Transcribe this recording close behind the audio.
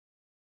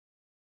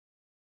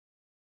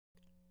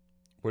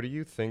what do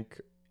you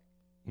think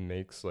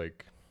makes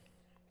like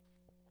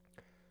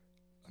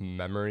a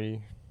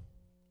memory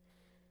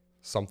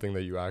something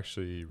that you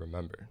actually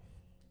remember?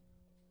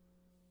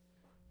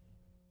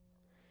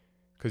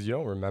 Because you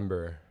don't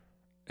remember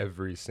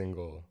every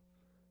single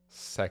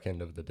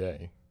second of the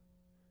day.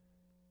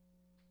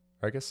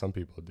 Or I guess some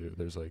people do.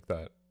 There's like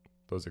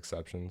those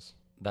exceptions.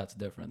 That's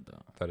different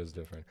though. That is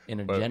different. In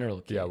a But,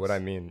 general case. Yeah, what I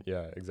mean,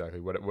 yeah, exactly.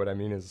 What I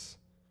mean is,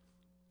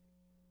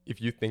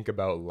 if you think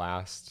about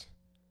last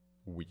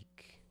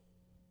week,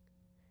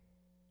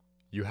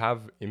 you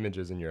have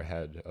images in your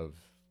head of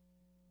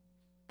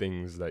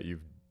things that you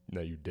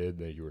did,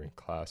 that you were in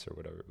class or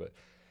whatever, but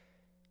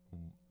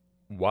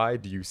why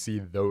do you see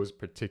those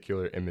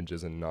particular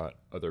images and not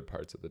other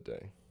parts of the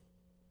day?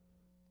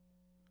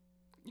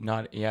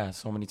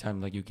 So many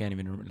times like you can't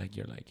even like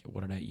you're like,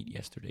 what did I eat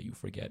yesterday? You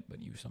forget,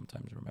 but you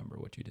sometimes remember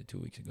what you did 2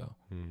 weeks ago.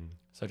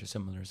 Such a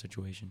similar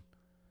situation.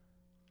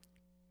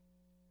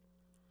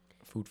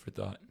 Food for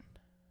thought.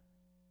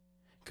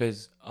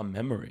 Because a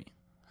memory,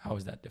 how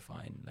is that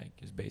defined? Like,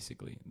 is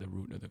basically the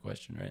root of the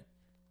question, right?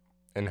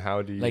 And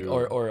how do you Like,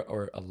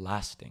 or a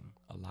lasting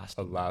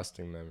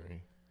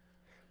memory?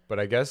 But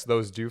I guess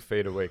those do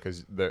fade away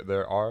because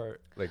there are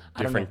like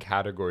different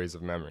categories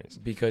of memories.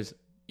 Because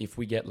if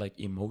we get like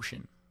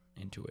emotion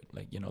into it,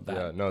 like,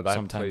 that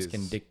sometimes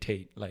can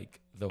dictate like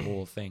the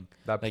whole thing.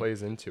 That like,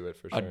 plays into it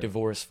for sure. A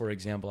divorce, for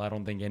example, I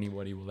don't think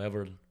anybody will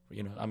ever,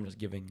 I'm just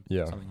giving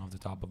something off the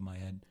top of my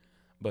head.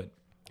 But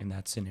in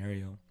that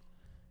scenario,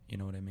 you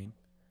know what I mean?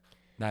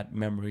 That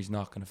memory is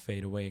not going to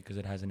fade away because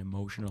it has an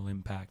emotional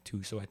impact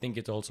too. So I think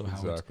it's also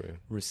how it's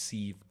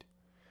received,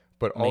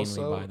 but mainly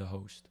also by the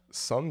host.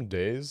 Some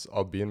days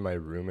I'll be in my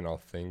room and I'll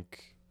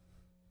think,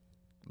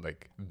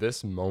 like,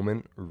 this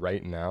moment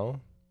right now,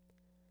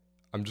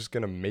 I'm just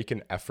going to make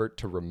an effort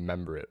to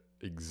remember it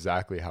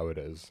exactly how it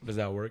is. Does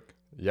that work?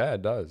 Yeah,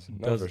 it does.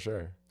 No, for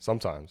sure.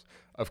 Sometimes.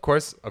 Of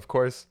course,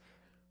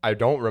 I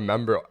don't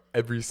remember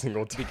every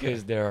single time.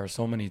 Because there are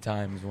so many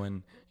times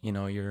when,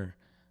 you're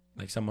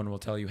like, someone will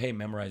tell you, hey,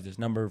 memorize this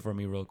number for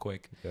me real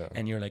quick. Yeah.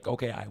 And you're like,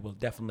 okay, I will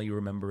definitely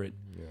remember it.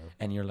 Yeah.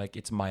 And you're like,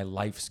 it's my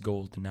life's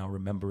goal to now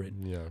remember it.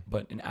 Yeah.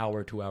 But an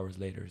hour, 2 hours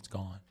later, it's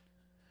gone.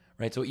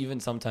 Right? So even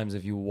sometimes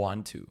if you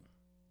want to, it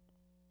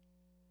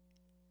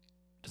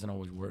doesn't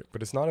always work.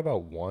 But it's not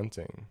about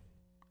wanting.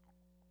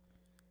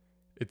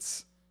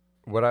 It's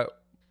you're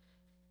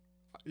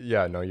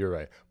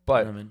right.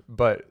 But,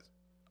 but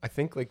I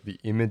think like the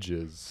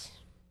images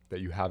that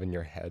you have in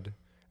your head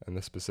and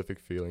the specific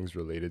feelings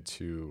related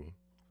to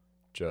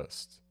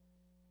just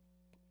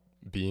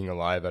being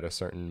alive at a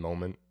certain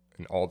moment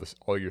and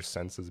all your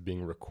senses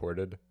being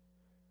recorded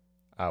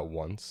at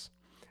once.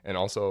 And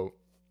also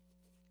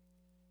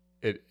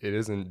it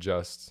isn't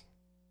just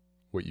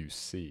what you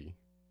see,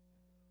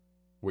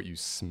 what you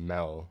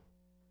smell,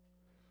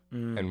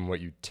 and what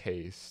you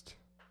taste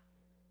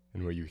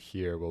and what you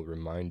hear will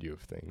remind you of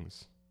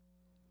things.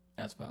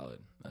 That's valid.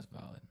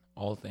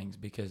 All things,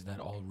 because that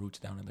all roots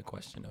down in the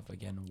question of,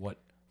 again, what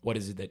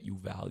is it that you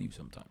value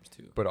sometimes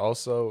too? But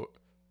also,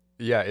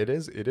 yeah, it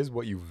is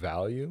what you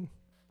value,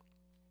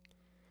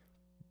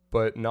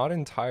 but not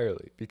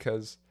entirely,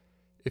 because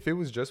if it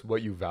was just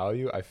what you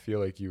value, I feel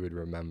like you would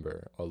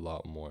remember a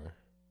lot more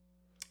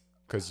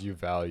because you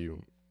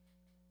value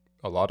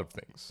a lot of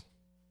things.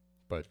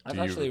 But that's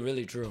actually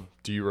really true.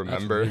 Do you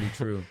remember?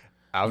 That's really true.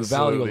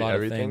 Absolutely, you value a lot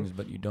everything? of things,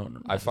 but you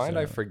don't. I find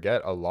I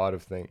forget a lot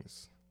of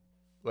things.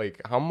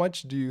 Like, how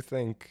much do you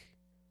think?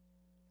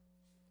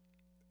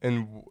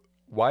 And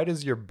why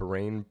does your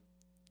brain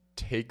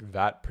take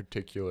that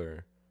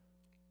particular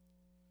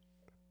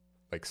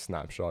like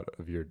snapshot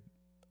of your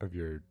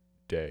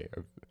day,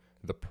 of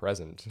the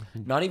present?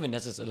 Not even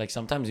necessarily. Like,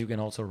 sometimes you can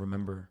also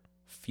remember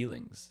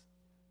feelings.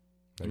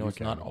 It's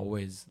not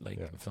always like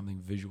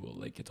something visual.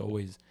 Like, it's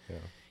always. Yeah.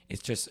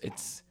 It's just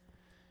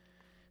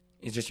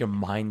your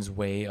mind's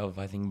way of,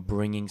 I think,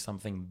 bringing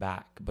something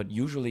back. But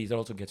usually it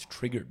also gets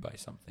triggered by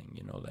something,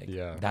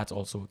 that's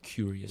also a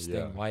curious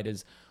thing.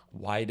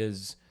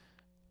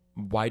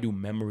 Why do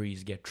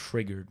memories get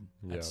triggered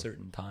at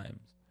certain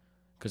times?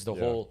 Because the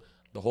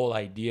whole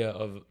idea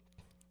of,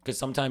 because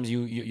sometimes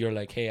you're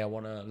like, hey,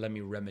 let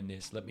me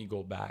reminisce, let me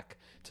go back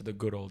to the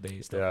good old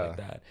days, stuff like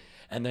that.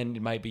 And then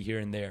it might be here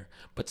and there.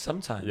 But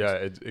sometimes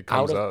it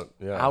comes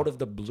out of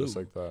the blue, just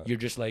like that. You're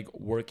just like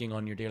working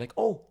on your day, like,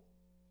 oh,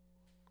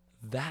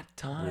 that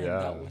time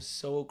that was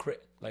so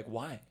like,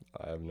 why?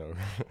 I have no.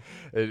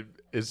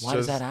 It's why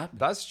does that happen?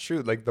 That's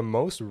true. Like, the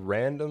most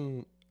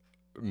random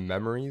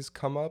memories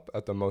come up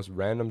at the most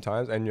random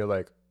times, and you're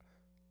like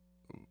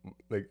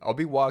I'll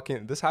be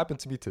walking. This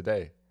happened to me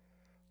today.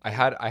 I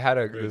had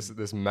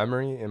this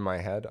memory in my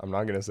head. I'm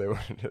not gonna say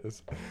what it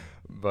is,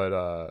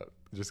 but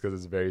just because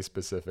it's very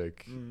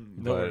specific.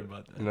 Don't worry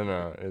about that.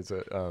 No. It's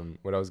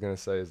what I was gonna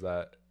say is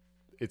that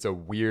it's a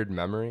weird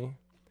memory.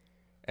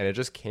 And it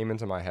just came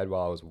into my head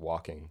while I was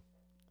walking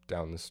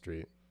down the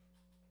street.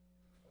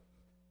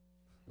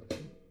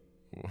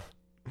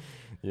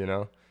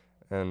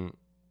 And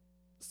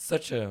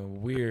such a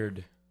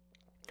weird.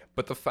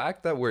 But the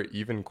fact that we're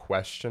even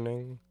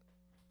questioning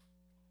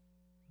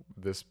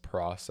this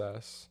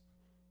process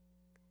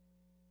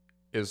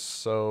is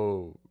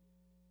so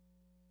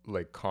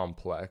like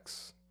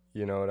complex.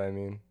 You know what I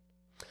mean?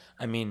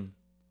 I mean,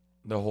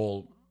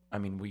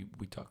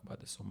 we talk about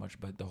this so much,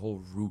 but the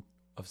whole root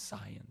of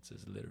science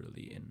is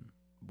literally in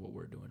what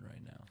we're doing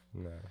right now.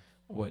 No.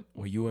 What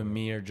you and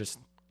me are just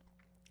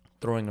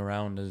throwing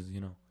around as,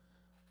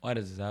 why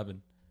does this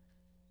happen?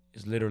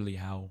 Is literally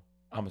how,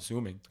 I'm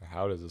assuming.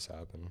 How does this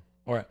happen?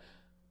 Or,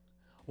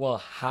 well,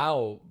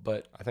 how,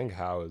 but I think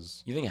how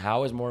is. You think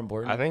how is more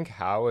important? I think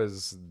how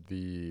is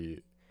the.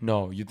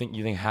 No, you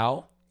think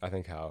how? I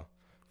think how,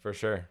 for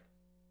sure,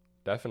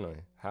 definitely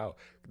how.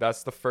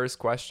 That's the first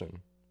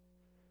question,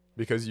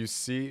 because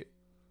I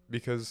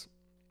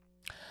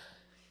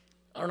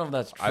don't know if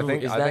that's true. I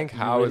think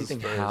how really is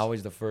think first. How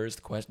is the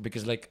first question?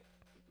 Because like,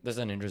 that's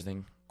an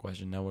interesting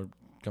question that we're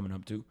coming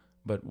up to.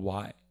 But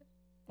why,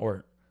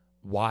 or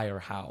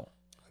how?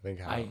 I think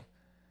how. I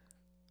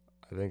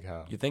think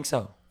how. You think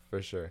so?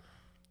 For sure.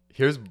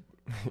 Here's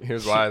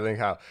why I think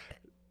how.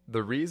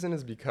 The reason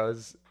is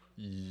because,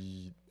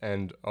 I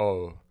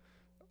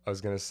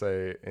was gonna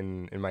say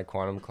in my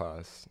quantum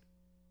class,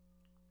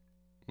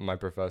 my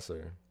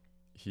professor,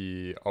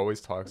 he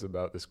always talks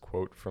about this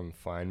quote from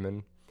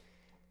Feynman,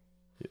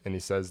 and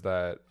he says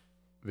that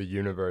the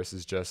universe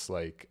is just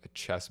like a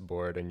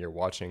chessboard, and you're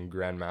watching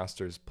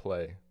grandmasters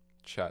play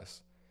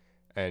chess,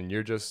 and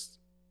you're just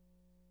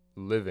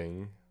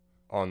living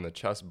on the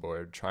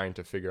chessboard trying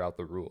to figure out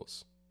the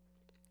rules.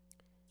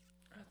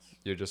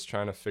 You're just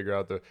trying to figure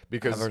out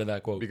because I've heard of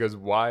that quote. Because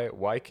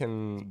why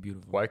can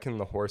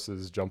the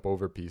horses jump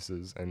over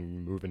pieces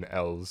and move in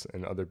L's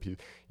and other pieces?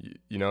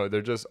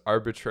 They're just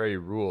arbitrary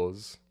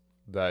rules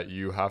that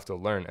you have to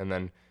learn. And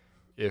then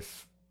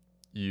if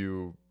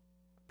you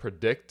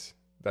predict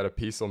that a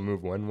piece will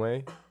move one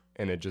way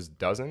and it just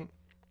doesn't,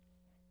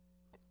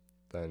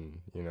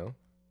 then you're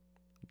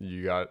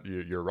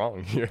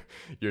wrong.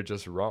 You're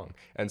just wrong.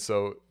 And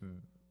so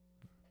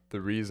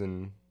the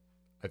reason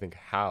I think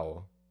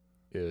how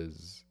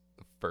is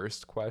the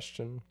first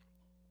question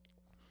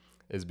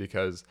is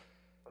because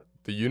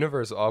the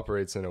universe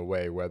operates in a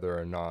way whether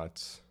or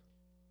not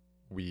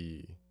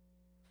we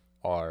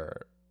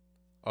are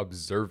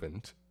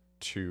observant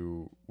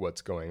to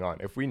what's going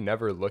on. If we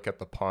never look at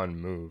the pawn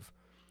move,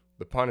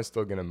 the pawn is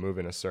still going to move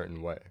in a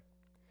certain way.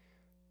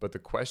 But the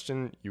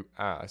question you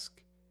ask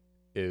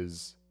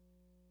is,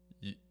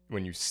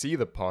 when you see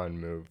the pawn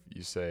move,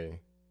 you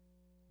say,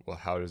 well,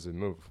 how does it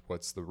move?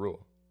 What's the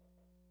rule?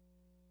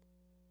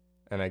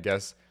 And I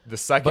guess the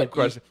second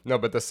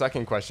the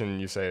second question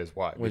you say is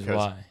why? Because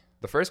why?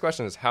 The first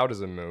question is, how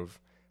does it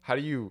move? How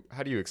do you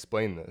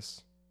explain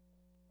this?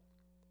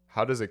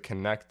 How does it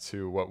connect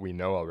to what we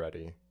know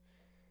already?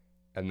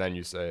 And then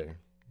you say,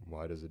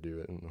 why does it do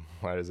it? And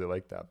why does it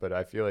like that? But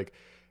I feel like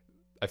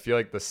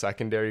the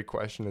secondary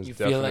question is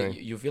definitely.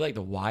 You feel like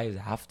the why is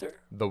after?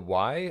 The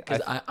why?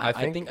 Because I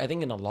think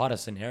in a lot of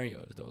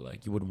scenarios though,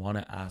 like you would want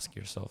to ask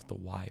yourself the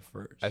why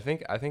first. I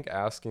think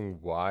asking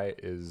why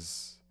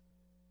is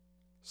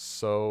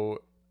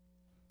so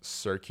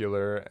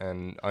circular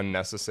and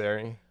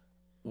unnecessary.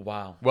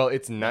 Wow. Well,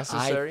 it's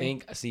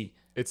necessary.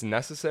 It's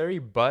necessary,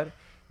 but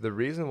the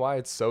reason why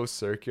it's so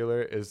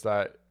circular is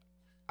that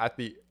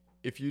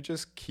if you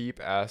just keep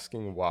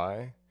asking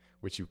why,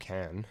 which you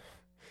can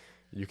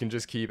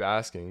just keep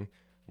asking,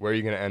 where are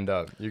you going to end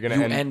up? You're going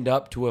to end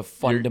up to a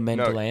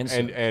fundamental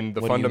answer. And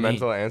the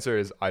fundamental answer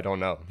is, I don't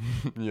know.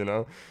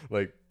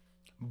 Like,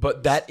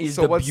 but that is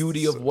the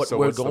beauty of what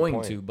we're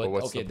going to. But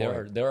okay,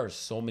 there are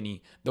so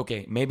many.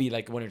 Okay, maybe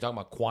like when you're talking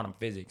about quantum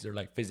physics or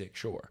like physics,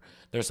 sure.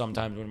 There's some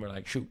times when we're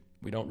like, shoot,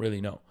 we don't really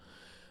know.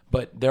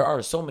 But there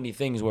are so many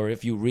things where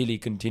if you really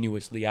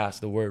continuously ask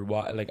the word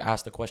why, like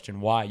ask the question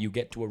why, you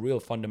get to a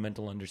real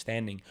fundamental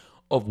understanding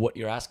of what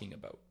you're asking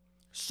about.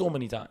 So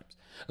many times.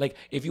 Like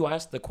if you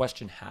ask the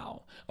question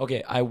how,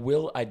 okay, I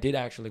did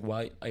actually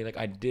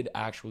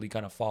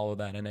kind of follow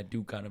that, and I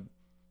do kind of.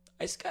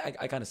 I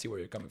kind of see where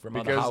you're coming from.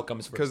 Because how it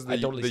comes first. Because the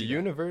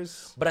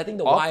universe. But I think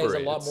the why is a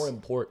lot more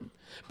important,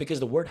 because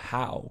the word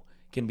how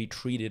can be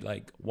treated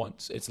like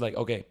once. It's like,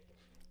 okay,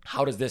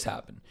 how does this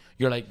happen?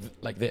 You're like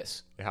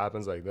this. It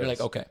happens like this. You're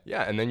like, okay.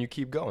 Yeah, and then you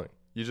keep going.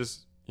 You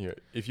just,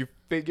 if you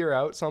figure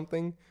out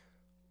something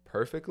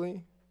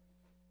perfectly,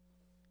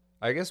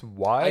 I guess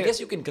why. I guess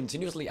you can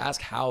continuously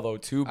ask how though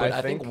too, but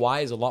I think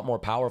why is a lot more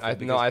powerful. I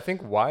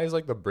think why is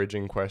like the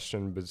bridging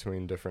question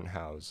between different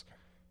hows.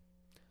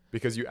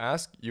 Because you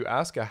ask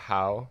a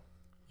how,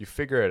 you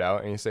figure it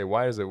out, and you say,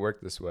 why does it work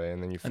this way?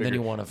 And then you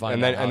want to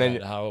find out how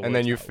it works. And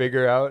then you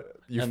figure out.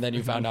 And then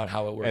you found out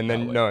how it works. And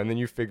then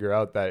you figure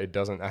out that it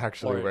doesn't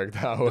actually work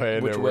that way.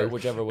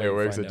 Whichever way it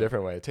works a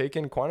different way.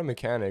 Taking quantum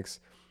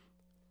mechanics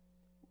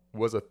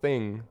was a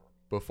thing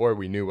before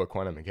we knew what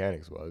quantum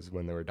mechanics was,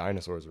 when there were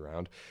dinosaurs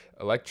around.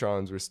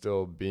 Electrons were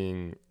still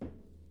being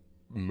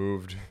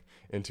moved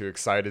into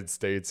excited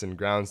states and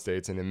ground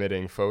states and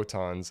emitting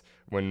photons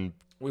when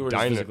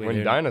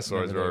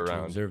dinosaurs were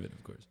around. Observe it,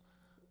 of course.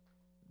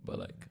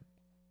 But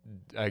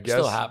I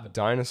guess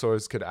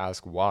dinosaurs could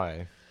ask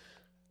why.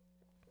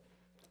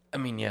 I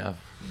mean, yeah.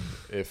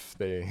 If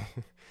they...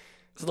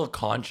 It's a little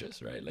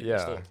conscious, right? Like,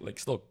 yeah.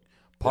 Still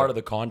part of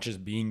the conscious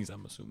beings,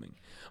 I'm assuming.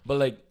 But,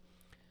 like,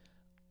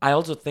 I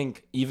also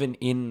think even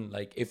in,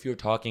 like, if you're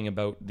talking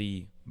about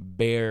the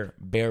bare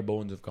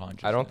bones of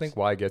consciousness. I don't think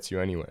why gets you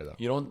anywhere, though.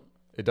 You don't...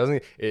 It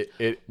doesn't...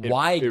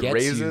 Why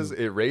gets you...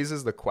 It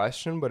raises the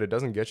question, but it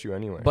doesn't get you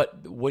anywhere.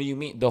 But what do you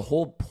mean? The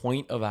whole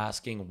point of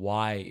asking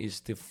why is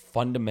to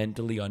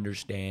fundamentally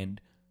understand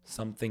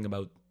something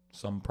about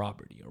some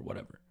property or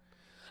whatever.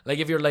 Like,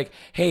 if you're like,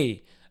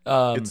 hey...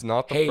 it's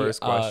not the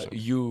first question.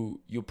 You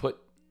put...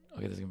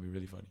 Okay, this is going to be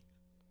really funny.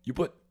 You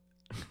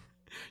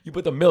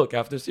put the milk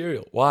after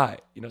cereal. Why?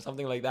 You know,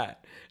 something like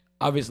that.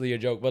 Obviously a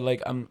joke, but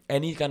like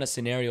any kind of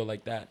scenario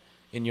like that,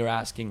 and you're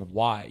asking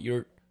why,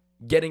 you're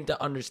getting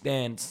to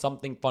understand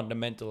something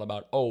fundamental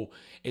about,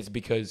 it's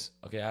because,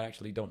 okay, I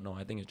actually don't know.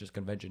 I think it's just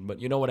convention, but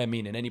you know what I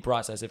mean? In any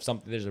process, if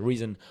there's a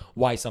reason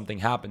why something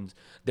happens,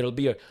 there'll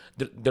be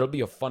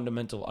a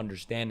fundamental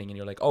understanding, and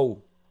you're like,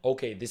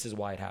 okay, this is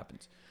why it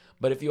happens.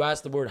 But if you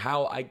ask the word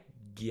how, I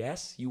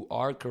guess you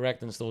are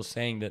correct in still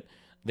saying that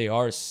they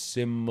are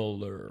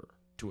similar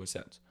to a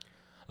sense.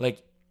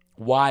 Like,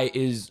 why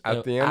is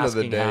at the end of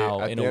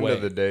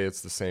the day,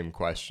 it's the same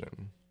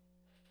question.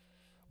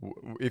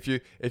 If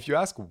you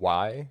ask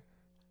why,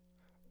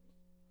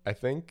 I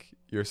think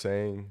you're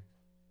saying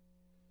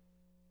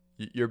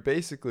you're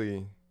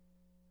basically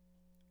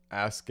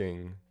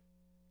asking,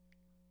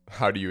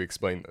 how do you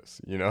explain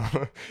this? You know,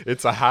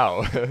 it's a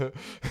how.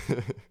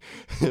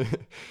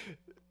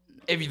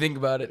 If you think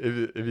about it,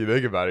 if you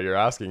think about it, you're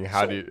asking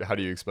how do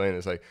you explain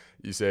this? Like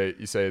you say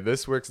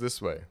this works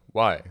this way.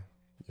 Why?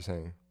 You're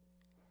saying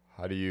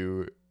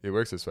it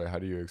works this way. How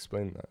do you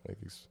explain that? Like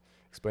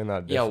explain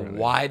that differently. Yeah,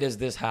 why does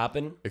this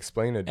happen?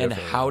 Explain it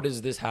differently. And how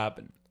does this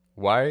happen?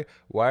 Why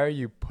are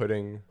you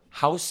putting...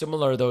 How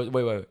similar are those...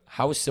 Wait.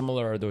 How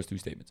similar are those two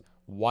statements?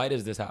 Why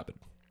does this happen?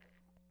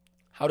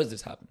 How does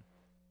this happen?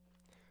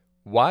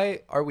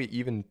 Why are we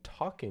even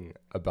talking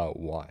about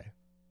why?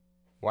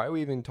 Why are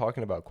we even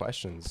talking about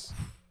questions?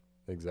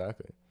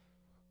 Exactly.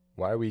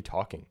 Why are we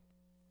talking?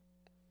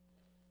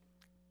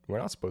 We're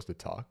not supposed to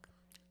talk.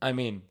 I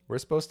mean... We're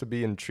supposed to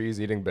be in trees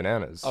eating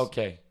bananas.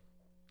 Okay.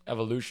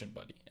 Evolution,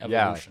 buddy.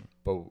 Evolution. Yeah,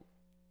 but...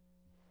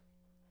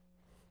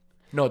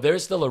 No,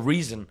 there's still a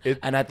reason,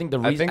 and I think the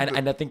reason,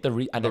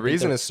 the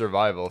reason is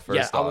survival.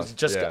 First, I was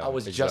just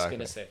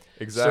gonna say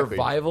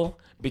survival,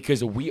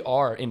 because we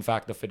are in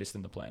fact the fittest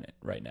in the planet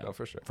right now. No,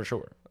 for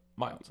sure.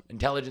 Miles,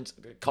 intelligence.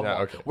 Come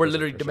on, okay, we're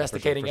literally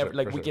domesticating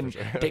everything. We can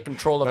take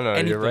control of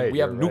anything. You're right, we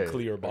have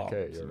nuclear bombs.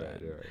 Okay, you're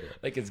right.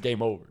 Like it's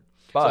game over.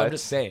 But so I'm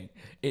just saying,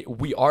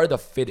 we are the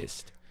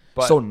fittest.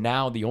 So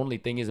now the only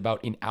thing is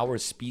about in our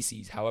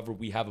species, however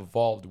we have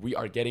evolved, we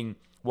are getting.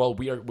 Well,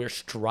 we're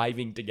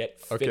striving to get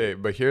fit. Okay,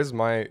 but here's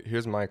my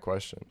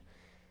question.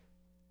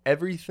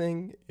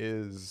 Everything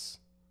is,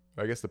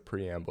 I guess, the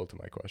preamble to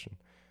my question.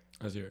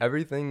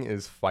 Everything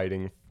is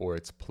fighting for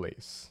its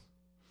place.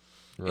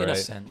 Right? In a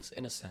sense.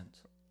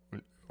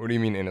 What do you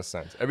mean in a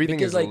sense?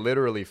 Everything is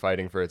literally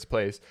fighting for its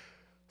place.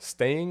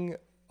 Staying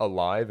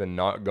alive and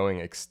not going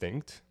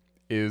extinct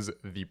is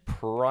the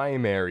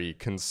primary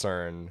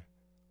concern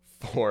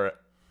for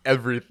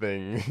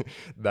everything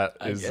that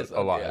is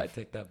alive. Yeah, I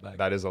take that back.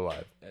 That is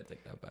alive. I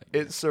take that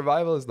back.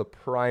 Survival is the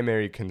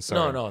primary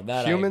concern. No,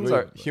 that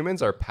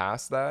humans are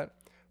past that,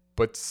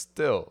 but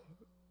still,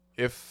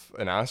 if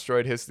an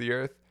asteroid hits the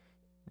Earth,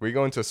 we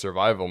go into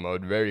survival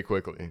mode very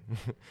quickly.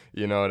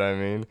 You know what I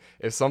mean?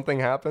 If something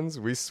happens,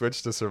 we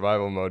switch to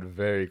survival mode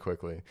very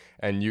quickly.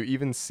 And you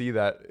even see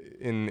that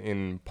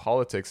in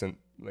politics, and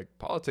like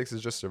politics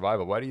is just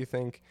survival. Why do you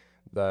think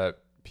that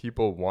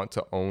people want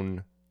to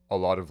own a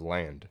lot of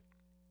land?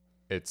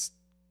 It's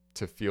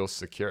to feel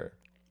secure.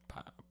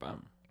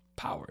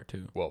 Power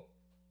too. Well,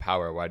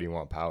 power. Why do you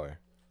want power?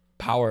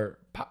 Power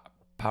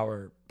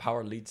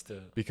leads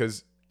to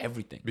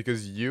everything.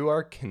 Because you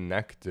are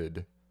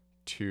connected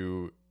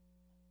to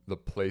the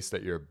place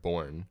that you're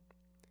born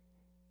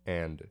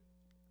and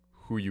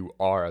who you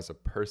are as a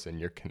person.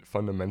 You're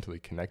fundamentally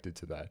connected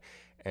to that.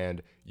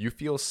 And you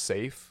feel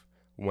safe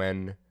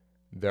when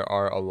there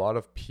are a lot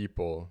of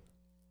people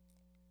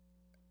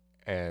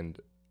and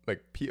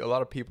a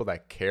lot of people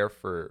that care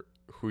for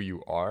who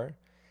you are.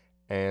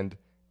 And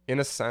in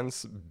a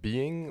sense,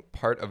 being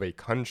part of a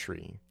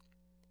country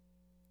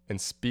and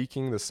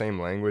speaking the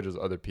same language as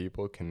other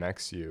people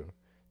connects you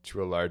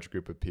to a large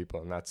group of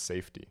people, and that's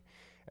safety.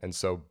 And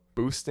so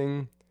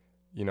boosting,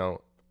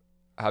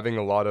 having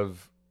a lot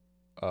of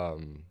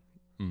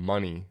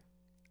money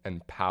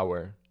and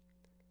power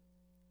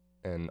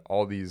and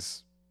all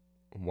these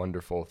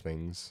wonderful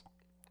things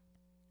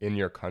in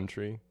your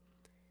country,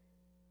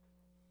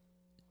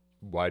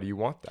 why do you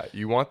want that?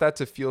 You want that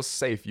to feel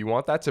safe. You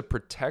want that to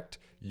protect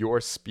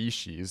your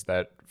species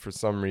that for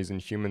some reason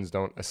humans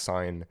don't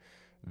assign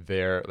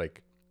their,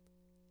 like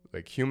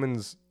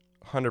humans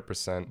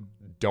 100%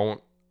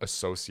 don't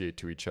associate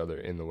to each other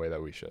in the way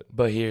that we should.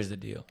 But here's the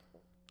deal.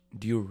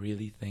 Do you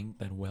really think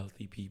that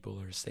wealthy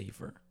people are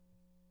safer?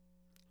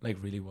 Like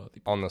really wealthy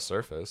people? On the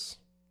surface,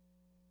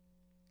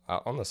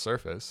 on the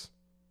surface.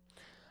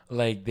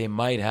 Like they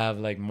might have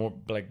like more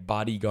like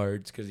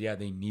bodyguards because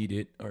they need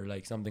it, or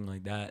like something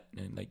like that,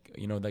 and like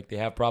like they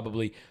have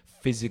probably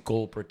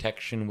physical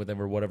protection,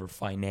 whatever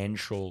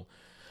financial,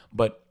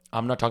 but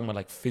I'm not talking about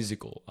like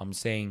physical. I'm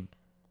saying,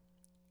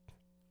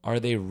 are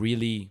they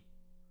really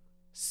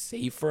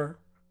safer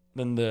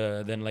than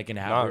like an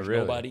average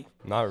nobody?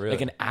 Not really.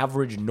 Like an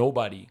average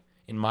nobody,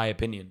 in my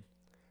opinion.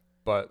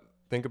 But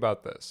think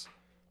about this.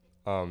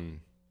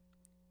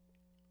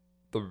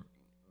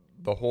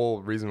 The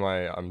whole reason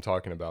why I'm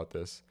talking about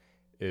this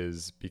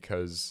is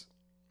because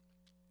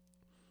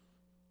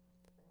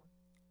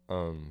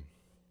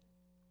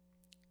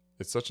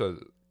it's such a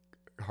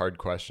hard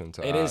question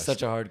to ask. It is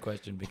such a hard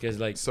question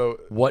because so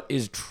what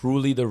is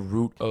truly the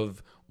root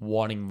of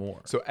wanting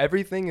more? So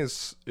everything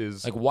is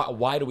like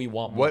why do we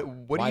want more?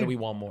 Why do we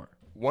want more?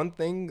 One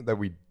thing that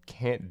we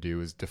can't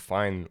do is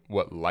define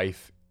what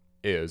life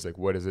is. Like,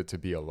 what is it to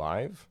be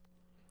alive?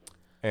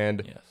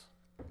 And yes.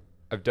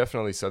 I've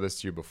definitely said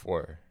this to you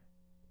before,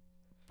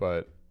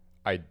 but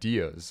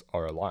ideas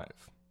are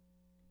alive,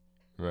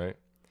 right?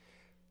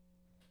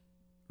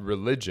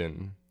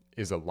 Religion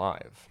is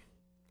alive.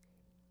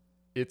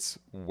 Its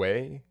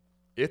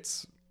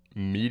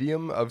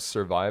medium of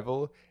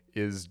survival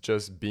is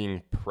just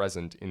being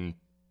present in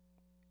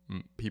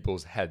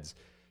people's heads.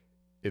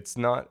 It's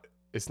not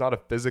a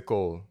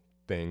physical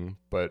thing,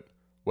 but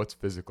what's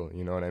physical?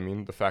 You know what I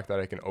mean? The fact that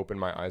I can open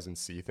my eyes and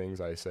see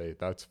things, I say,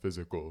 that's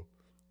physical.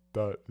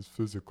 That is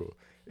physical.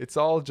 It's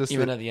all just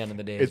at the end of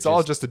the day, it's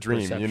all just a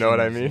dream. You know what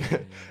I mean? Yeah.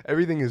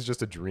 Everything is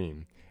just a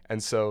dream.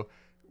 And so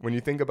when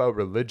you think about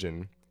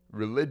religion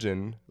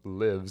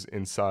lives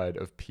inside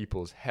of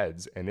people's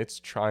heads and it's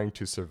trying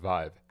to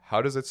survive.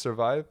 How does it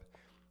survive?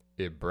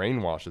 It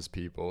brainwashes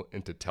people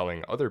into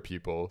telling other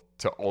people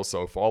to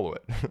also follow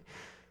it.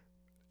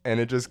 And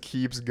it just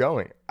keeps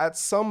going. At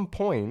some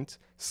point,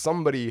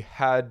 somebody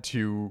had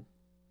to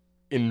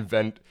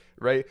invent,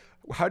 right?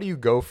 How do you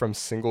go from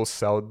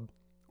single-celled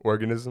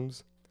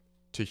organisms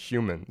to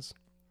humans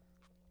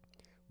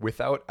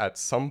without at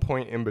some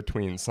point in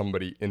between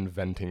somebody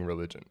inventing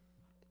religion?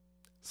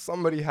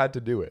 Somebody had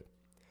to do it.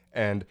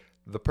 And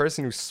the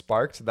person who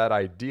sparked that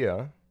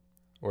idea,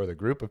 or the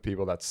group of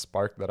people that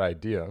sparked that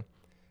idea,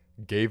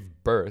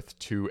 gave birth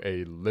to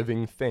a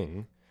living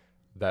thing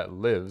that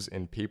lives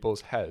in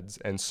people's heads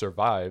and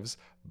survives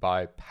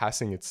by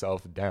passing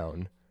itself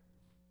down.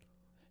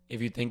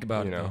 If you think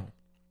about it, though,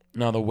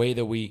 now the way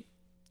that we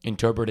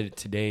interpreted it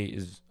today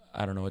is,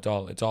 I don't know, it's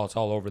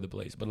all over the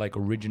place. But like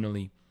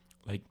originally,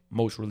 like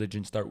most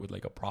religions start with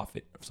like a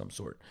prophet of some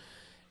sort,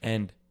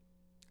 and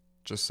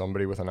just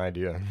somebody with an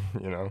idea,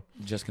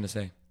 Just gonna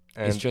say,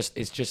 and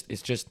it's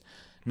just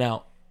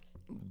now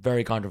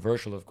very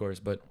controversial, of course,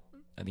 but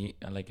at the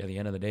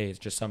end of the day, it's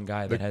just some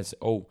guy that has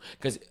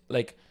because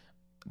like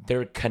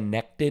they're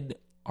connected,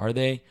 are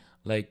they?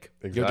 Like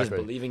exactly. You're just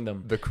believing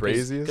them. The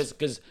craziest,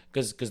 because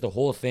the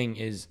whole thing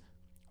is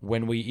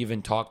when we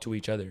even talk to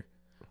each other,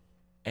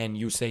 and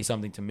you say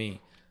something to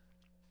me.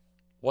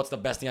 What's the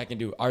best thing I can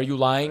do? Are you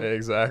lying?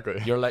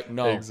 Exactly. You're like,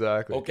 no.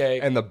 Exactly.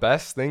 Okay. And the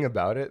best thing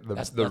about it, the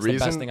reason, the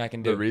best thing I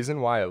can do. The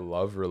reason why I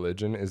love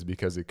religion is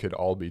because it could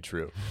all be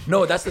true.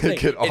 No, that's the thing. It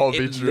could all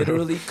be true.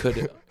 Literally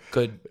could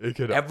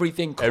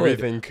everything could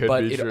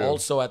but be true. It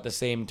also at the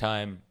same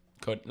time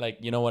could, like,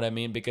 you know what I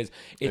mean? Because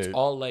it's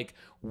all like,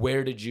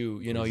 where did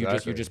you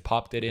exactly. you just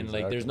popped it in.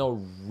 Exactly. Like there's no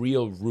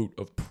real root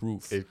of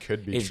proof. It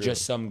could be It's true.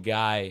 just some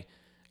guy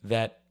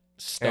that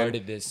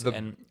started this.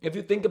 And if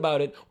you think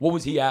about it, what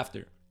was he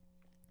after?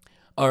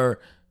 Or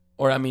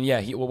I mean,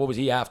 what was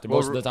he after?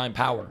 Most of the time,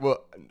 power.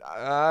 Well,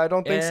 I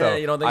don't think so.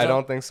 You don't think so? I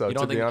don't think so.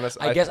 To be honest,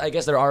 I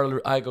guess there are.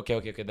 Okay.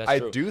 That's true. I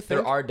do think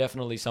there are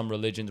definitely some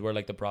religions where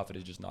like the prophet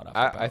is just not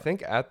after power. I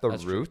think at the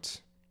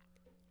root,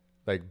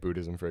 like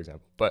Buddhism, for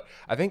example. But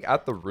I think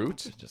at the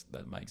root, it's just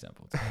my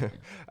example.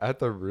 At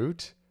the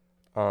root,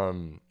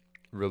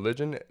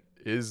 religion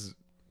is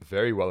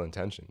very well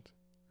intentioned,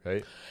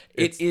 right?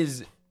 It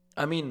is.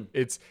 I mean,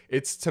 it's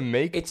to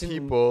make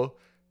people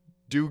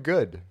do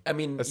good. I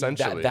mean,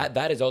 essentially,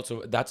 that is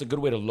also, that's a good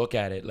way to look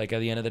at it. Like at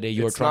the end of the day,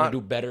 you're trying to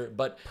do better,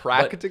 but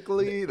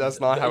practically, that's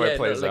not how it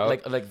plays out.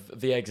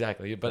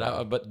 Exactly.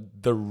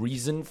 But the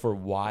reason for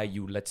why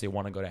you, let's say,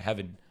 want to go to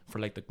heaven, for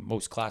like the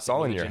most classic, it's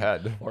all religion, in your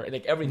head, or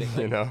like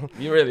everything. Like,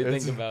 you really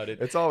think about it.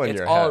 It's all in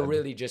your head. It's all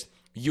really just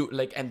you.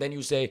 Like, and then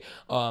you say,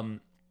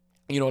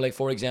 like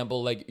for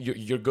example, like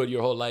you're good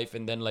your whole life,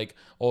 and then like,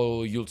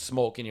 oh, you'll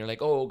smoke, and you're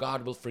like, oh,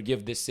 God will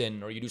forgive this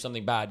sin, or you do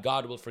something bad,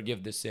 God will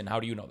forgive this sin. How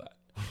do you know that?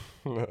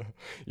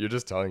 You're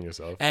just telling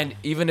yourself. And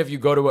even if you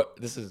go to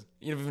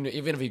even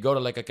if you go to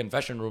like a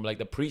confession room, like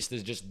the priest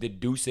is just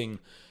deducing,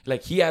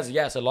 like he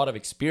has a lot of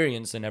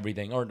experience and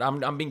everything. Or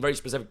I'm being very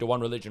specific to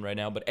one religion right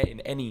now, but in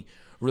any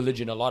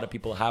religion, a lot of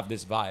people have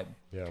this vibe.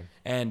 Yeah.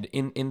 And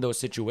in those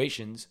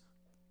situations,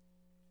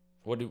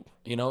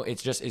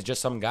 it's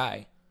just some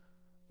guy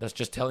that's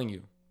just telling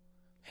you,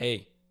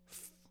 hey,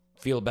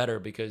 feel better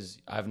because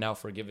I've now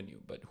forgiven you.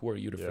 But who are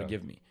you to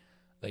forgive me?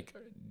 Like,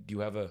 do you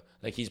have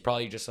he's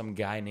probably just some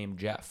guy named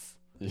Jeff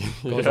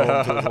goes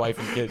home to his wife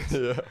and kids.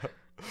 Yeah.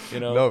 You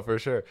know? No, for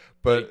sure.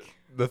 But Like,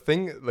 the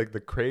thing, like the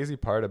crazy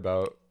part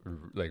about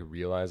like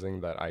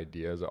realizing that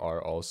ideas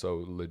are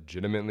also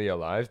legitimately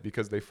alive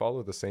because they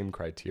follow the same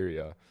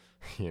criteria,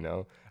 you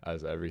know,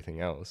 as everything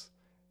else.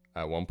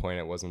 At one point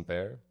it wasn't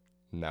there.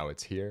 Now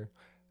it's here.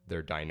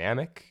 They're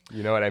dynamic.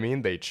 You know what I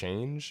mean? They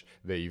change.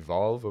 They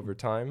evolve over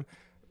time.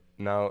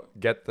 Now,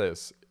 get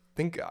this.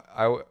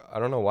 I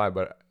don't know why,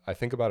 but I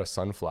think about a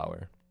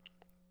sunflower.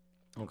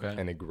 okay.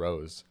 And it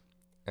grows.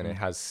 And it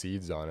has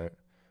seeds on it.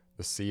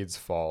 The seeds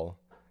fall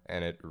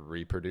and it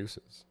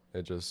reproduces.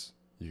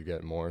 You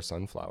get more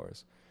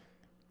sunflowers.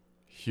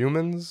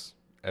 Humans,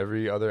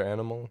 every other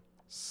animal,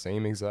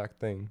 same exact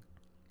thing.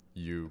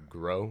 You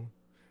grow,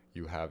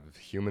 you have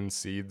human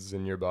seeds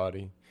in your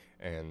body,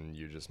 and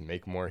you just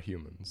make more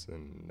humans.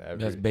 And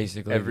That's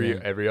basically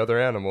every other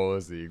animal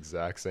is the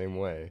exact same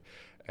way.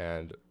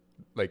 And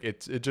like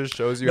it just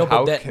shows you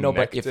how connected. No,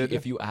 but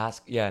if you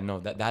ask,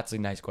 that's a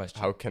nice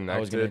question. How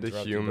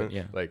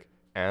connected like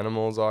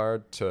animals are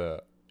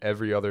to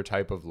every other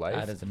type of life.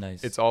 That is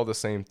nice. It's all the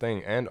same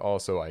thing, and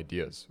also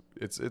ideas.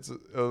 It's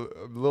a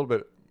little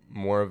bit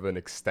more of an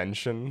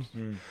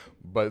extension,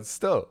 but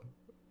still.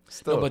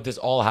 No, but this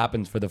all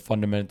happens for the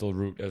fundamental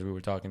root, as we were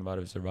talking about,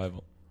 of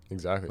survival.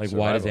 Exactly. Like,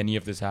 survival. Why does any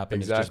of this happen?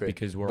 Exactly. It's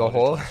just because we're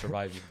all trying to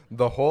survive.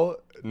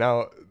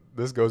 Now,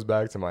 this goes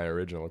back to my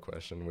original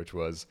question, which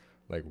was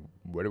like,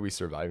 what are we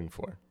surviving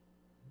for?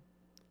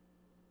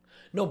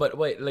 No, but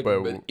wait,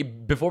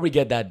 before we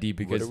get that deep,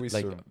 because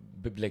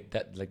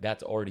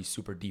that's already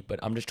super deep. But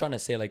I'm just trying to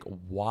say, like,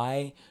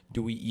 why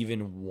do we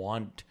even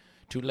want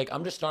to? Like,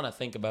 I'm just trying to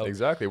think about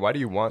exactly. Why do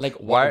you want? Like,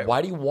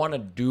 why do you want to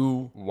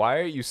do? Why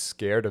are you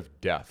scared of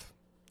death?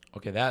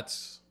 Okay,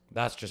 that's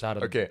just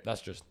out of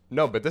that's just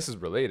no, but this is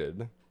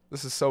related.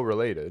 This is so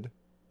related.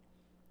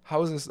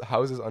 How is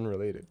this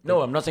unrelated?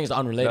 No, I'm not saying it's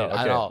unrelated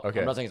at all. Okay.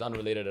 I'm not saying it's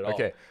unrelated at all.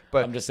 Okay,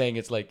 but I'm just saying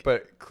it's like.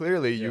 But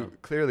clearly,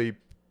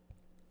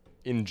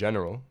 in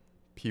general,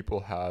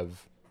 people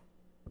have,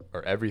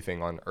 or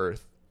everything on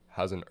Earth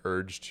has an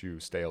urge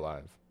to stay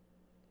alive.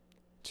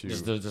 To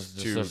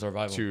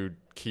survival. To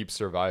keep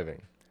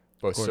surviving.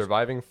 But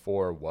surviving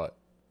for what?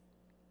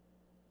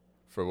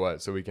 For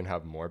what? So we can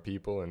have more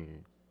people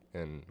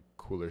and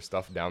cooler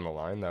stuff down the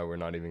line that we're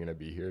not even going to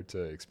be here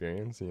to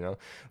experience, you know?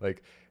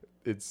 Like,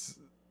 it's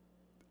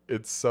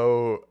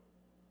so,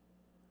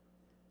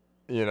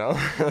 you know?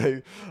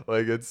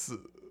 like it's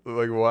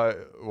like,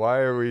 why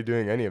are we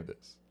doing any of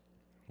this?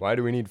 Why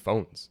do we need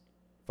phones?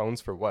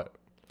 Phones for what?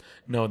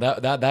 No,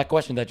 that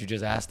question that you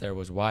just asked there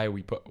was why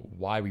we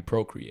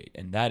procreate,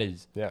 and that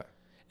is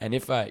And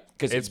if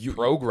because it's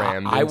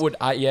programmed, I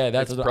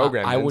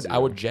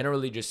would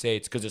generally just say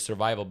it's because of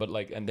survival, but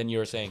like, and then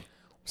you're saying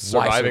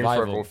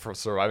surviving for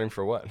surviving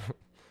for what?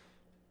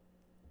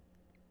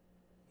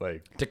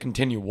 Like to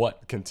continue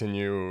what?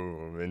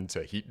 Continue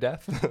into heat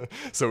death,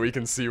 so we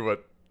can see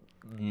what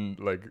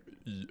like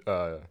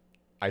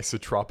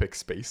isotropic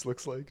space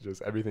looks like,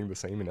 just everything the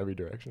same in every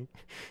direction,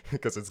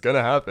 because it's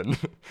gonna happen.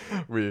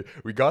 we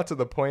got to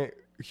the point,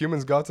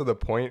 humans got to the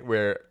point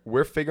where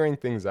we're figuring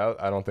things out.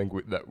 I don't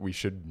think that we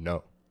should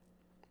know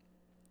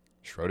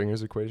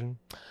Schrodinger's equation.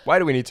 Why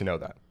do we need to know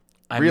that?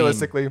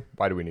 Realistically,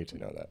 why do we need to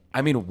know that?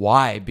 I mean,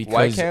 why? Because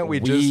why can't we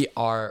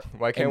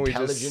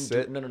just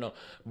sit? No.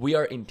 We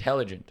are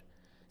intelligent.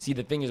 See,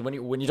 the thing is, when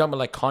you're talking about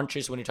like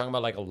conscious, when you're talking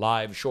about like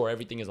alive, sure,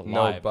 everything is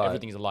alive.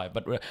 Everything is alive.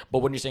 But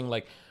when you're saying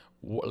like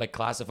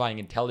classifying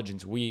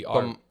intelligence, we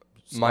are.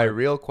 My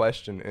real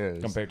question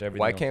is, compared to everything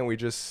why else. Can't we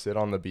just sit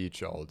on the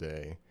beach all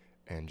day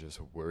and just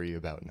worry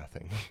about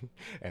nothing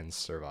and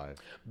survive?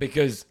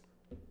 Because.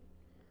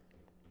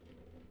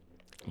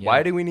 Yeah.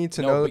 Why do we need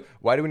to know?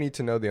 Why do we need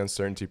to know the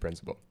uncertainty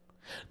principle?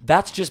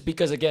 That's just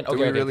because again. Do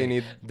we really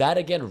need that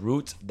again?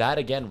 Roots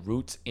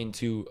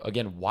into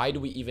again. Why do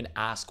we even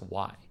ask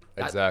why?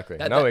 Exactly.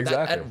 Exactly.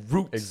 That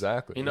roots.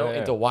 Exactly.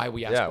 Into why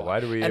we ask. Yeah. Why. Why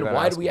do we? And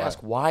why do we ask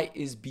why?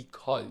 Is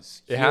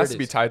because it has to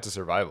be tied to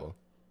survival.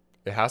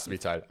 It has to be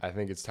tied. I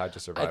think it's tied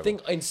to survival. I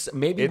think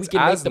maybe we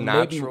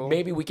can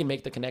maybe we can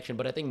make the connection,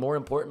 but I think more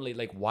importantly,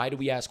 like, why do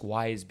we ask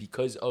why is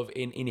because of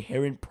an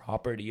inherent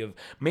property of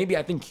maybe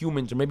I think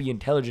humans or maybe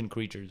intelligent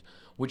creatures,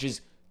 which is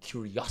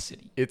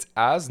curiosity. It's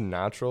as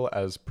natural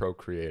as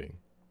procreating.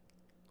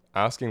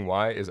 Asking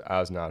why is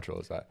as natural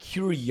as that.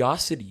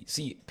 Curiosity.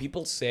 See,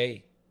 people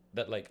say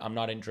that like I'm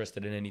not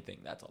interested in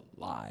anything. That's a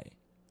lie.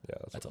 Yeah,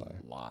 that's a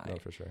lie. No,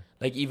 for sure.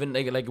 Like even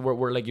like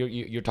we're like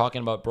you're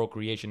talking about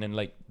procreation, and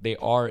like they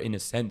are in a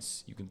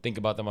sense you can think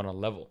about them on a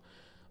level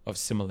of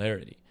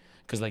similarity,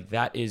 because like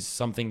that is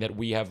something that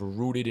we have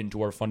rooted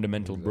into our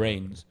fundamental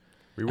brains.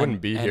 We wouldn't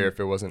be here if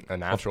it wasn't a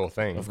natural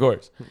thing. Of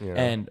course. You know?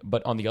 And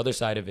but on the other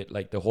side of it,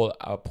 like the whole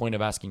point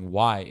of asking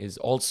why is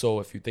also,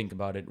 if you think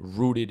about it,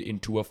 rooted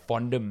into a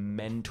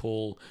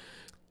fundamental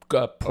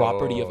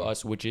property of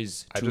us, which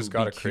is to I just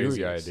got a curious.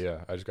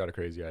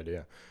 crazy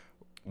idea.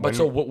 But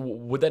so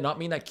would that not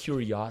mean that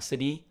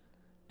curiosity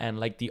and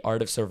like the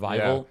art of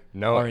survival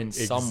are in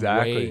some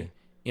way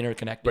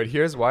interconnected? But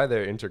here's why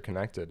they're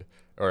interconnected,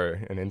 or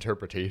an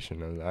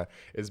interpretation of that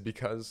is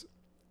because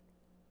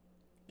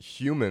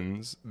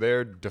humans,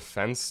 their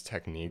defense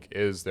technique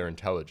is their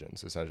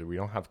intelligence. Essentially, we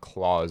don't have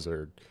claws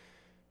or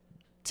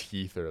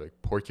teeth or like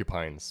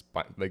porcupines.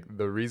 But like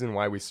the reason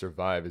why we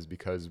survive is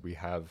because we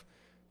have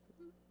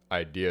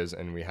ideas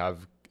and we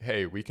have,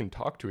 hey, we can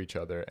talk to each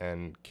other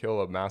and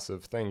kill a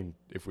massive thing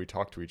if we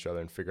talk to each other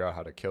and figure out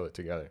how to kill it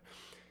together.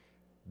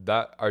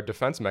 That our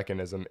defense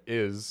mechanism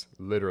is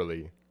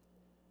literally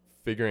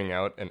figuring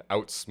out and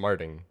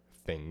outsmarting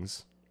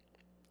things.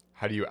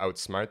 How do you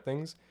outsmart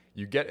things?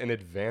 You get an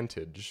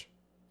advantage.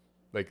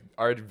 Like,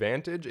 our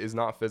advantage is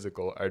not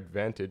physical. Our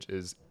advantage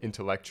is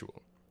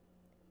intellectual.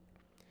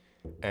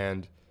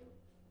 And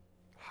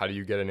how do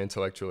you get an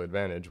intellectual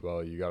advantage?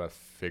 Well, you got to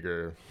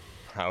figure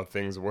how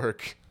things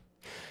work.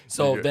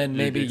 So then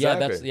maybe,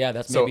 exactly.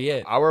 that's maybe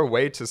it. Our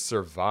way to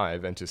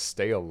survive and to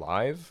stay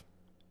alive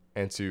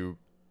and to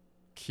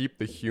keep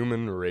the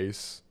human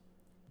race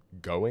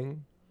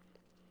going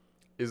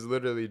is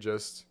literally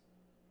just,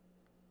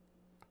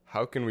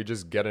 how can we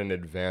just get an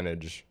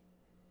advantage,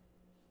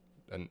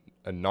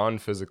 a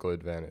non-physical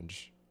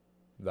advantage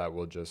that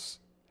will just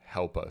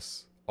help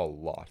us a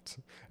lot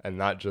and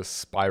not just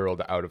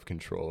spiraled out of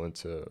control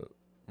into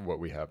what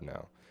we have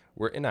now.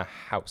 We're in a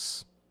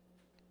house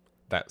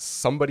that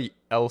somebody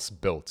else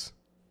built.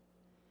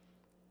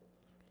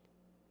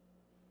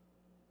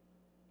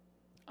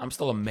 I'm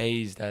still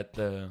amazed at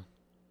the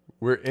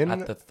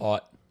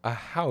thought. A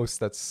house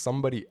that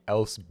somebody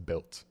else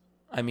built.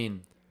 I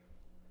mean,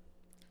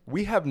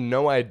 we have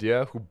no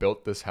idea who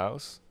built this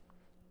house,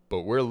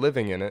 but we're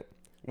living in it.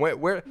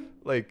 We're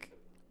like,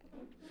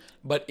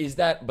 but is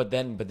that? But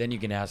then you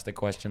can ask the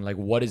question, like,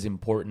 what is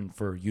important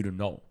for you to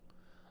know?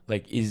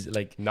 Like, is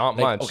like not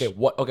like, much. Okay,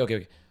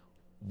 okay.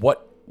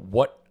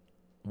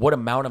 What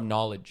amount of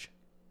knowledge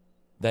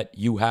that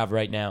you have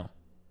right now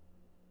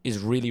is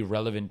really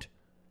relevant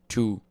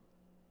to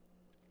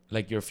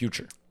like your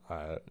future?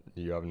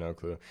 You have no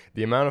clue.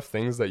 The amount of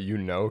things that you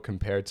know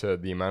compared to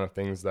the amount of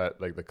things that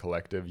like the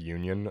collective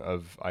union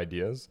of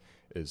ideas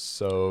is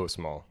so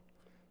small.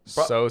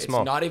 Bro, so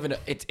small. It's not even.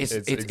 It's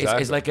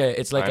exactly.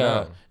 it's like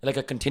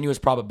a continuous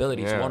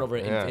probability. It's one over.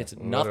 It's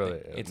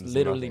nothing. It's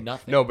literally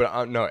nothing. No,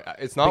 but no,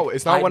 it's not.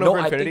 It's not one over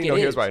infinity. No,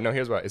 here's why.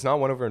 It's not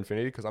one over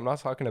infinity because I'm not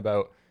talking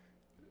about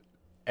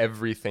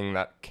everything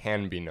that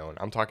can be known.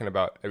 I'm talking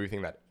about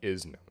everything that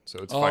is known. So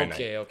it's finite.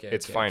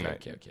 It's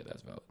finite. Okay,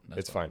 that's valid.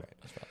 It's finite.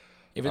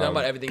 If you're talking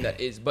about everything that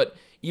is, but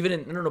even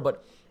in no,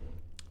 but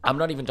I'm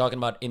not even talking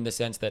about in the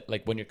sense that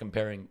like when you're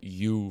comparing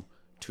you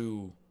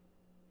to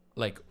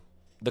like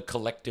the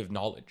collective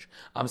knowledge.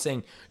 I'm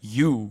saying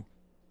you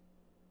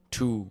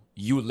to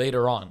you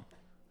later on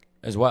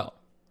as well.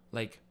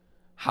 Like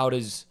how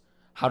does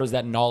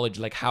that knowledge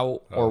like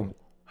how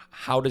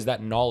does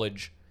that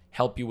knowledge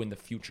help you in the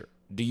future?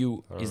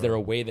 Is there a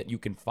way that you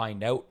can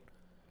find out?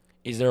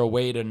 Is there a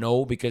way to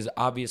know? Because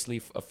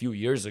obviously a few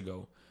years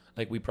ago,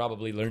 like we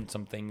probably learned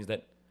some things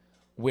that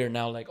we're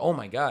now like, oh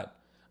my God,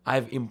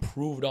 I've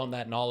improved on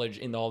that knowledge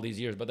in all these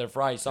years. But there are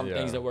probably some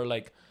things that were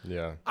like,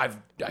 I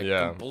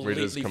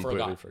completely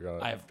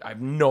forgot. I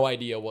have no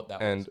idea what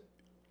that was.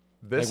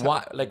 This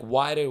why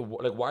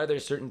are there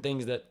certain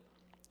things that,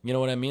 you know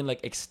what I mean?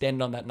 Like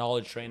extend on that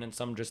knowledge train and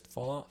some just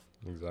fall off.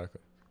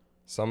 Exactly.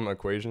 Some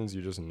equations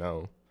you just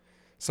know.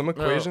 Some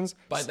equations.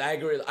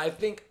 Pythagoras. I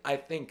think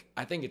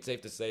it's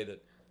safe to say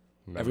that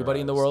everybody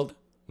in the world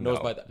knows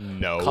by that.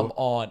 No. Come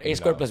on. A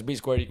squared plus B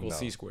squared equals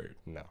C squared.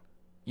 No.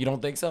 You don't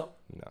think so?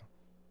 No.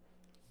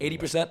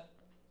 80%?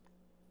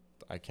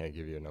 I can't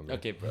give you a number.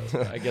 Okay, bro.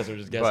 I guess we're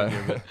just guessing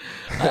here,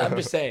 but I'm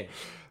just saying.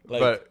 Like,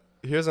 but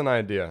here's an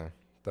idea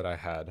that I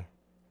had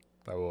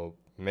that will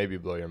maybe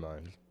blow your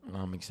mind.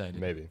 I'm excited.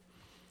 Maybe.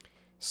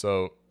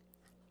 So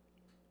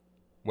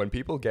when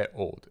people get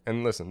old,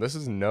 and listen, this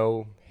is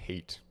no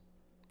hate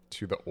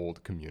to the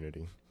old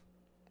community.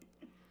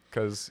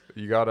 Because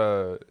you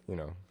gotta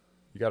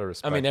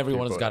respect. I mean,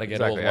 everyone's got to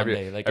get old one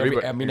day. Like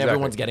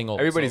everyone's getting old.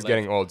 Everybody's so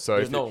getting old.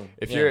 So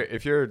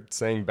if you're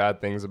saying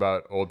bad things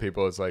about old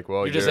people, it's like,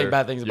 well, you're just saying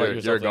bad things about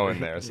yourself. You're going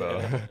there, so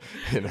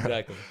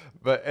exactly.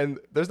 But and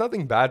there's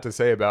nothing bad to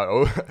say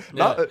about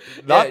not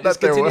that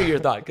continue your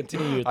thought.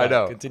 Continue your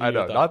thought. I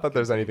know. Not that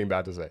there's anything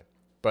bad to say,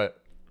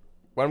 but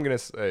what I'm gonna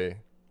say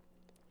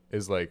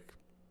is like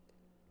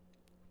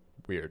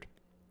weird.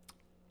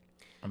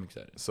 I'm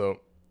excited. So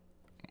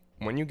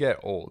when you get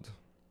old,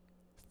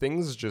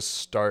 things just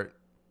start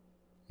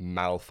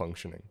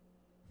malfunctioning,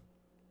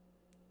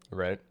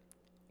 right?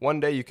 One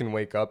day you can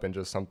wake up and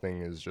just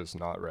something is just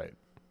not right.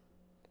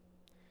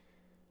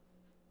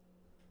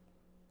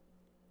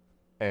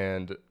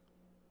 And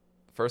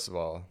first of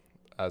all,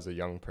 as a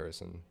young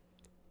person,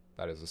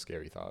 that is a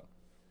scary thought.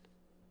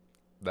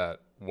 That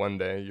one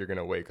day you're going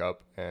to wake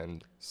up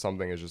and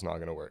something is just not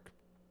going to work.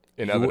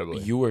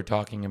 Inevitably. You were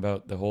talking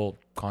about the whole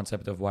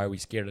concept of why are we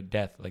scared of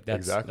death. Like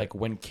that's exactly. Like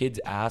when kids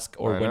ask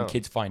or when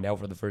kids find out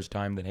for the first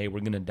time that, hey,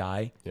 we're going to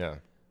die. Yeah.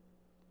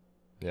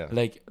 Yeah.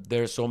 Like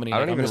there's so many. I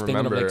Like, don't I'm even just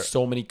thinking of remember- like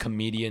so many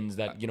comedians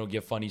that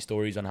give funny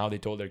stories on how they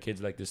told their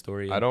kids like this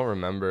story. I don't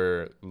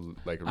remember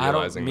like I don't.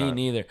 realizing Me that.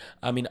 neither.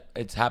 I mean,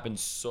 it's happened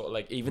so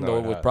like even No, though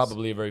it it was has.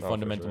 probably a very No, for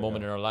fundamental sure,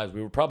 moment in our lives,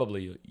 we were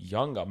probably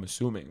young. I'm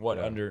assuming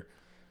Yeah. under.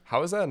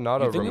 How is that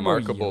not You a think we were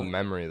remarkable young?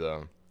 memory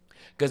though?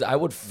 Because I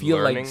would feel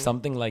Learning? like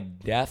something like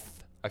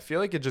death. I feel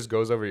like it just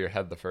goes over your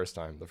head the first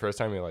time. The first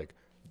time you like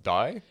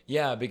die,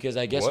 Yeah, because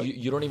I guess What?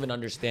 you don't even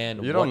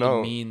understand You what don't know.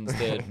 it means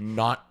to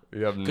not.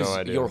 you have no Because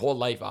idea. your whole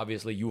life,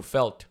 obviously, you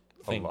felt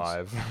things.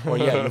 Alive. Or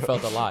yeah, you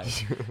felt alive.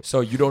 So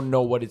you don't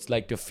know what it's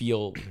like to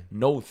feel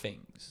no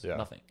things, Yeah.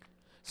 nothing.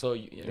 So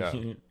Yeah.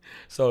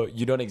 so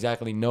you don't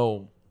exactly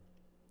know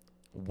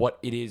what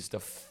it is to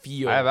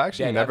feel. I have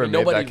actually dead. never I mean, made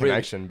nobody that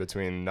connection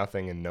between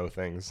nothing and no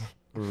things.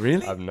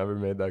 Really? I've never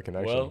made that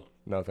connection. Well-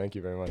 No, thank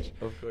you very much.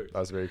 Of course.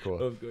 That's very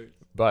cool. Of course.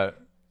 But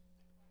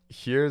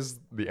here's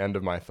the end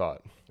of my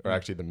thought, or Mm.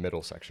 actually the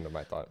middle section of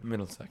my thought.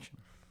 Middle section.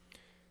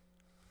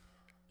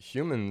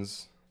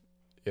 Humans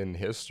in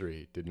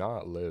history did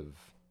not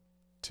live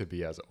to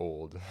be as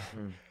old.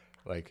 Mm.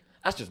 Like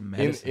That's just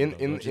medicine.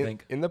 Don't you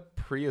think? in the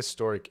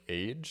prehistoric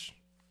age,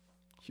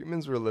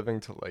 humans were living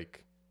to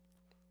like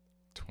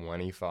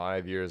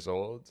 25 years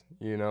old.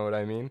 You know what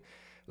I mean?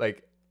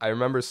 Like I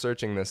remember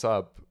searching this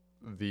up,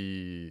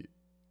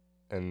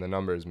 and the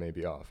numbers may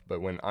be off,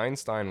 but when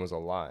Einstein was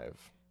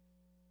alive,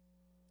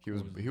 he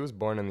was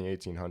born in the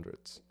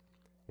 1800s.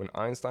 When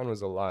Einstein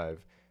was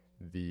alive,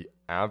 the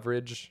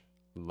average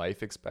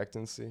life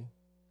expectancy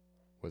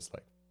was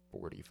like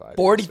 45.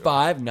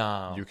 45?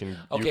 No. You can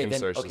Okay, then-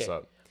 search this okay.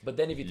 up. But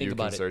then if you think You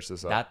about can it, search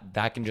this up.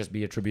 that can just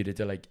be attributed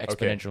to like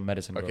exponential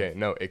medicine growth. Okay,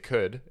 no, it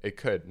could.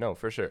 No,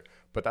 for sure.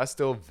 But that's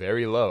still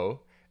very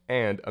low.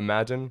 And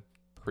imagine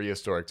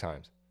prehistoric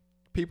times.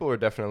 People were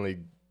definitely,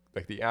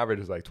 like, the average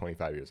is like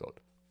 25 years old.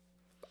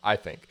 I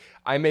think.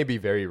 I may be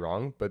very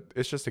wrong, but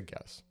it's just a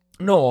guess.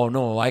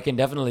 No, I can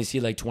definitely see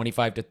like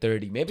 25 to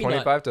 30. Maybe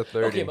 25 to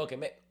 30. Okay,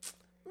 maybe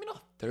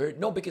not 30.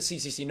 No, because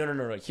see,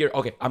 no. Here,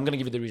 okay, I'm going to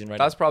give you the reason right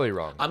That's now. probably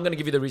wrong. I'm going to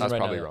give you the reason That's right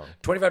probably now. wrong.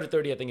 25 to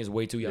 30 I think is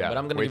way too young, Yeah, but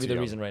I'm going to way give you too the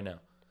young. reason right now.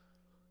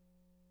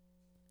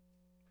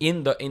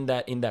 In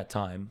that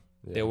time,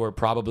 Yeah. there were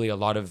probably a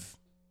lot of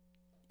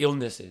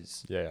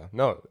illnesses. Yeah.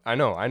 No, I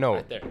know.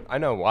 Right there. I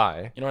know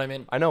why. You know what I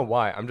mean? I know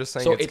why. I'm just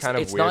saying So it's kind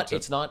of weird.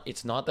 it's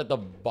not that the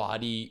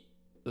body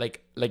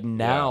like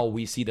now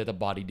we see that the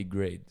body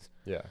degrades.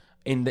 Yeah.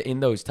 In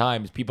those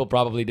times, people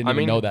probably didn't I even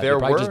mean, know that. They there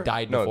probably were just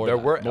died no. before There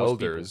that, were most people.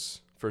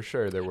 elders for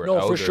sure. There were No, for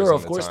elders sure. in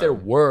Of the course time. there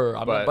were.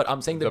 But But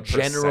I'm saying the the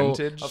general,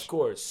 percentage, of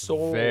course,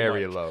 so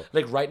very much. low.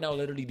 Like right now,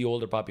 literally the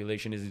older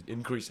population is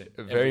increasing.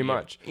 every Very year.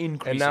 much.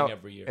 Increasing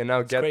every year. And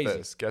now It's get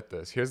crazy.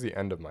 this. Here's the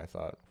end of my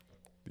thought.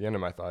 The end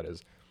of my thought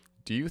is,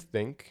 do you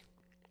think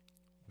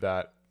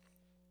that,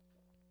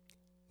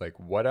 like,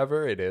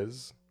 whatever it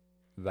is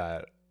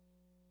that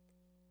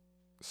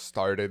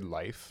started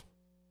life,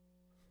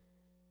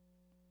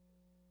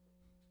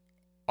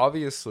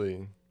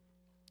 obviously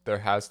there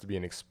has to be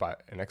an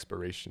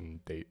expiration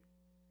date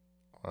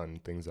on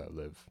things that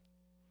live.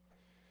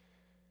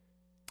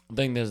 I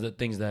think there's the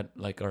things that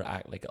like are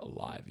like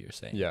alive. You're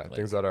saying. Yeah, Like,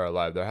 things that are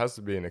alive. There has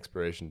to be an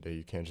expiration date.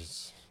 You can't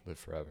just live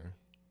forever.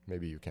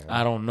 Maybe you can.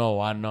 I don't know.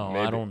 I know. I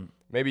Maybe. don't.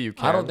 Maybe you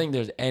can. I don't think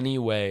there's any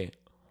way.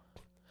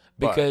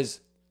 But-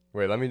 Because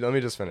Wait, let me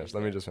just finish.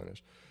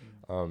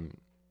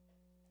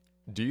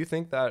 Do you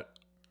think that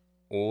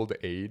old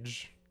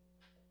age,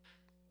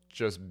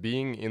 just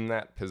being in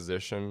that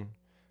position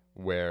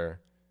where,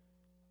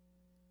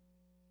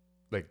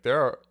 like,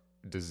 there are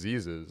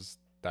diseases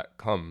that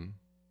come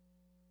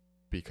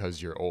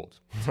because you're old.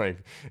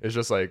 Like, it's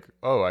just like,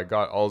 oh, I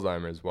got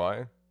Alzheimer's.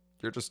 Why?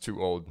 You're just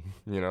too old,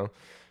 you know?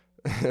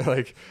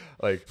 like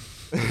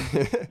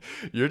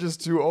you're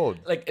just too old.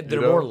 like they're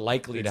you know? more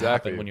likely to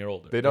Exactly. happen when you're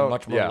older. They They're don't.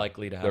 much more yeah,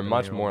 likely to happen. They're when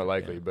much you're more older,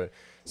 likely. yeah. But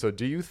so,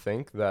 do you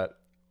think that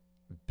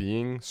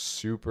being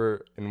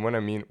super, and what I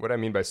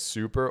mean by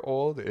super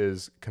old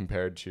is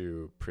compared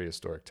to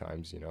prehistoric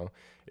times? You know,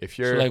 if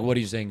So you're like, what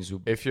are you saying,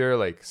 Zoop? if you're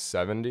like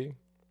 70,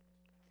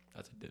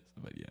 That's a diss,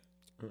 but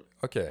yeah.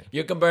 okay,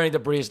 You're comparing the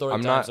prehistoric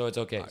I'm time, not- so it's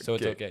okay. So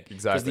it's okay, okay. Because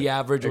exactly, the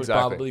average was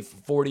exactly. probably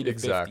 40 to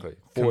exactly.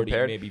 50. 40,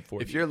 Compared- maybe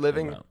 40. If you're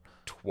living around.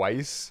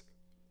 twice,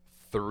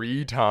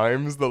 3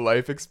 times the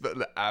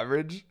the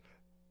average,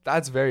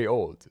 that's very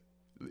old.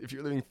 If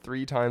you're living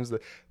 3 times the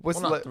what's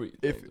Well, not the, 3.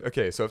 if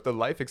okay, so if the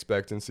life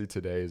expectancy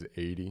today is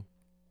 80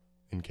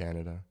 in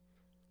Canada,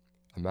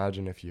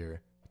 imagine if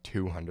you're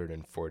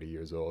 240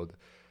 years old.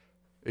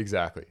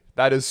 Exactly.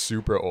 That is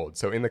super old.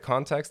 So in the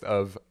context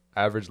of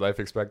average life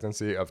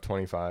expectancy of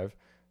 25,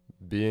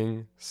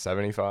 being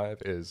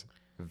 75 is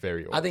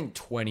very old. I think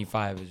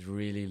 25 is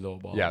really low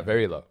ball. Yeah,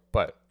 very low.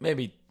 But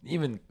Maybe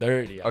even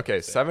 30. I okay,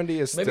 would say. 70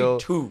 is Maybe still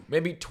 2.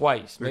 Maybe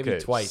twice. Maybe Okay,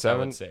 twice, I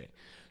would say.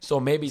 So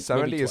maybe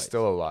 70 maybe is twice.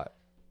 still a lot.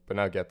 But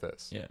now get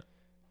this. Yeah.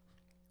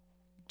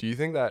 Do you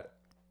think that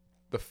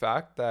the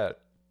fact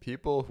that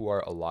people who are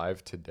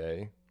alive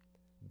today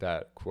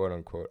that quote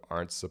unquote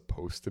aren't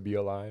supposed to be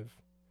alive,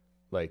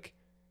 like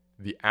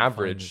the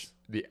average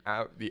the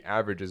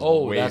average is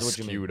way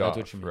skewed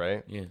off,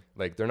 right? Yeah.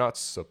 Like they're not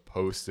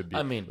supposed to be.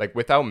 I mean, like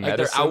without medicine,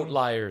 they're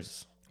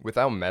outliers.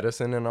 Without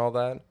medicine and all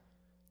that,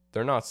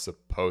 they're not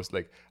supposed.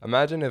 Like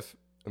imagine if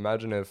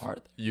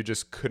you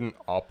just couldn't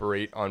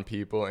operate on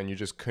people and you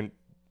just couldn't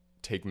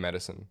take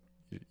medicine.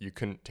 You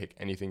couldn't take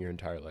anything your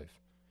entire life.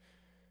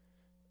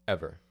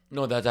 Ever.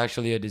 No, that's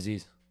actually a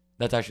disease.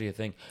 That's actually a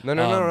thing.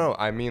 No.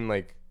 I mean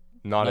like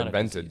not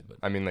invented. Disease,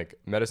 I mean like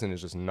medicine is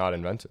just not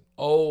invented.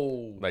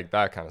 Oh. Like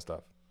that kind of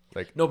stuff.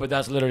 Like no, but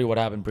that's literally what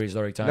happened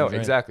prehistoric times. No, right?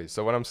 Exactly.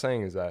 So what I'm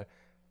saying is that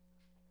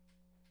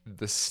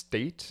the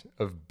state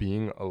of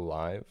being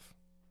alive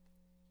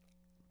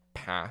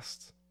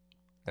past,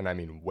 and I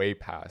mean way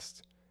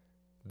past,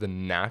 the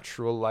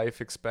natural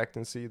life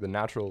expectancy, the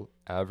natural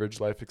average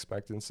life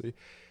expectancy,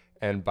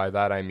 and by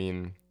that I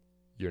mean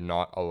you're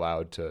not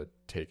allowed to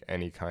take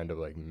any kind of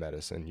like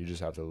medicine. You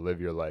just have to live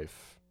your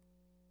life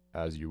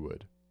as you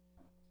would.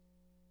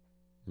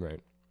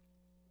 Right.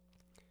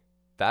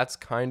 It's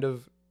kind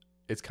of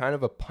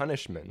a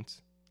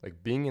punishment.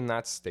 Like being in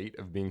that state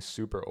of being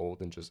super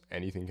old and just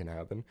anything can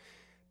happen.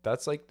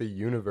 That's like the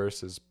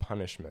universe's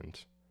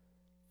punishment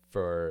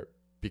for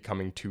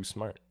becoming too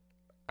smart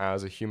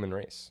as a human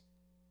race.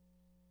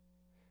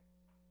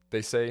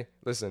 They say,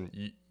 listen,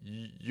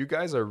 you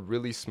guys are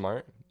really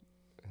smart.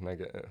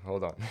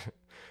 Hold on.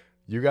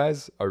 You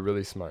guys are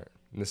really smart.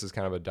 And this is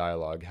kind of a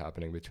dialogue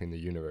happening between the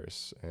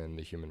universe and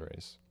the human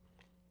race.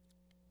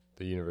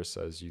 The universe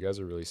says, you guys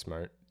are really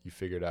smart. You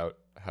figured out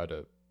how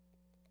to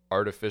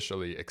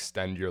artificially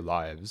extend your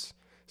lives.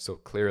 So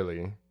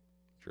clearly,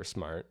 you're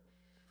smart.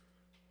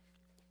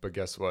 But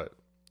guess what?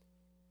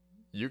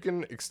 You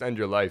can extend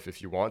your life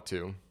if you want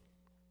to.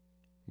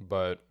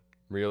 But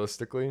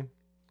realistically,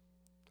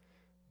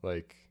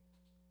 like,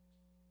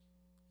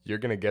 you're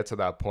going to get to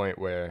that point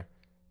where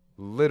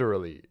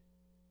literally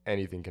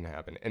anything can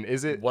happen. And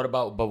is it... What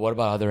about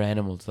other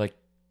animals? Like,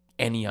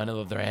 any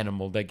other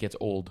animal that gets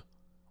old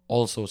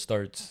also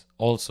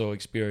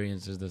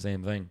experiences the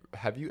same thing.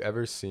 Have you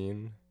ever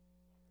seen...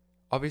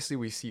 Obviously,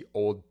 we see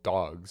old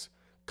dogs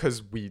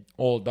because we...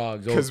 Old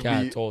dogs, old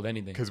cats, old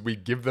anything. Because we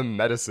give them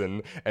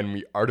medicine and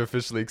we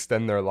artificially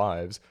extend their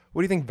lives.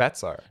 What do you think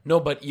vets are? No,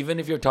 but even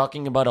if you're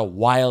talking about a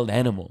wild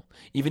animal,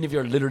 even if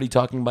you're literally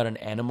talking about an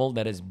animal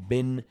that has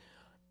been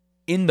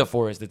in the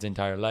forest its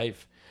entire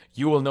life,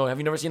 you will know. Have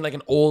you never seen like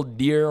an old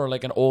deer or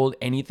like an old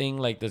anything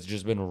like that's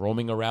just been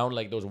roaming around,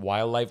 like those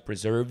wildlife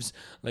preserves?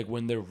 Like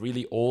when they're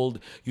really old,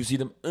 you see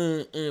them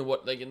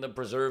what like in the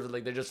preserves,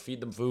 like they just feed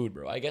them food,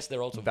 bro. I guess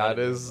they're also that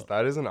is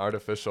an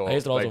artificial. I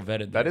guess they're also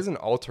vetted. That is an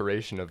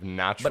alteration of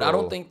natural. But I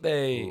don't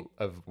think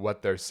of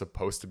what they're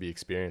supposed to be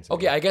experiencing.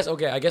 Okay, I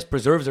guess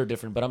preserves are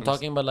different, but I'm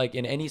talking about like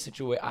in any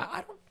situation.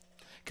 I don't,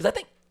 because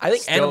I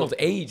think animals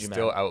age.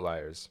 Still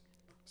outliers.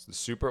 So the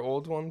super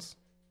old ones.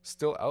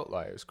 Still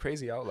outliers,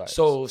 crazy outliers.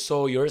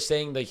 So you're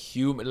saying the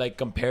human, like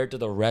compared to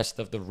the rest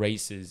of the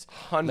races,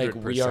 100%. Like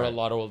we are a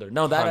lot older.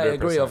 No, that 100%. I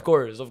agree, of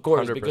course,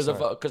 100%.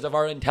 because of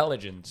our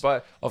intelligence.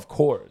 But of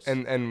course.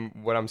 And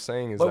what I'm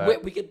saying is but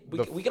that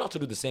we could also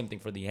do the same thing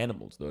for the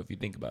animals, though, if you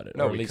think about it.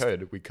 No, we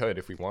could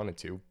if we wanted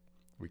to,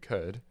 we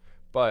could.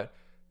 But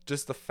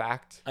just the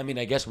fact. I mean,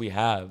 I guess we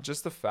have.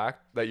 Just the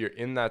fact that you're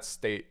in that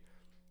state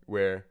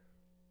where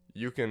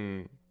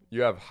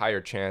you have higher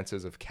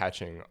chances of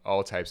catching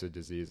all types of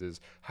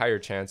diseases, higher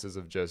chances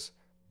of just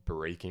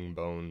breaking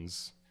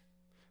bones,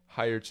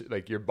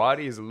 like your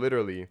body is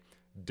literally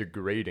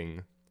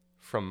degrading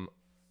from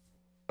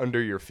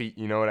under your feet.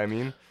 You know what I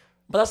mean?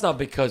 But that's not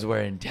because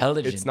we're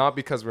intelligent. It's not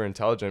because we're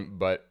intelligent,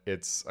 but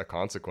it's a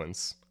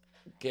consequence.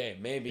 Okay,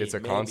 maybe it's a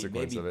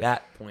consequence of it.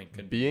 That point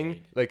could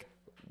be like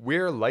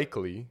we're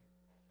likely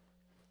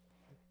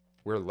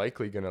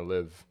gonna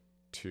live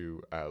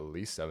to at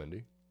least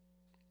 70.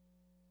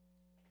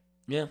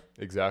 Yeah.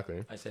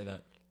 Exactly. I say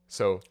that.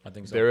 So I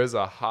think so. There is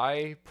a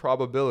high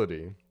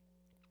probability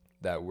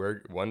that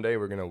one day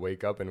we're going to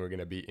wake up and we're going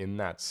to be in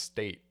that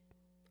state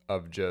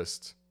of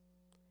just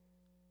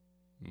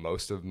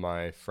most of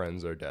my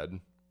friends are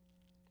dead.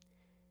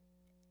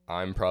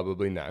 I'm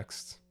probably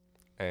next.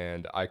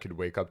 And I could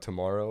wake up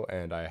tomorrow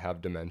and I have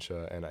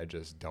dementia and I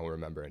just don't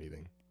remember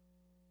anything.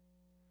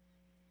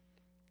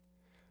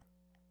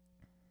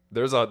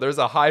 There's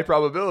a high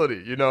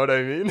probability, you know what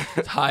I mean?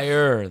 It's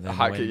higher than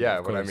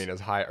what I mean is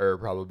higher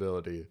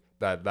probability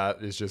that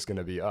is just going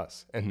to be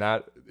us. And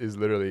that is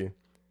literally...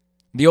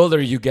 The older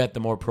you get, the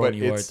more prone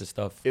you are to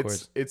stuff, of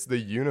course. It's the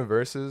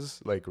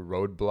universe's like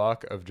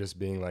roadblock of just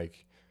being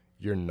like,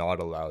 you're not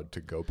allowed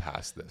to go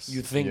past this.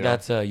 You think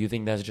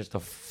that's just a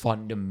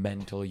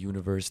fundamental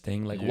universe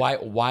thing? Like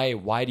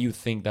why do you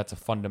think that's a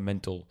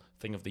fundamental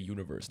thing of the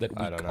universe that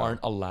we aren't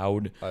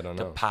allowed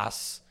to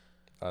pass?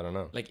 I don't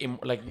know.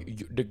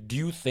 Do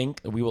you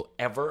think that we will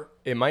ever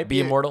be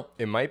immortal?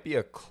 It might be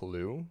a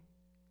clue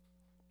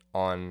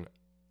on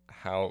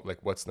how, like,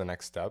 what's the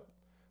next step,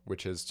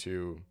 which is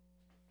to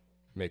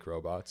make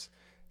robots.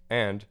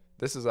 And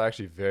this is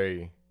actually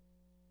very,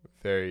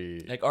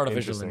 very like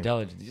artificial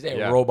intelligence. You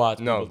say robots,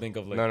 people think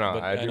of like... No,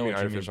 I do mean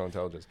artificial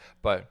intelligence.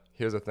 But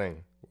here's the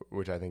thing.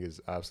 which I think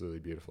is absolutely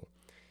beautiful.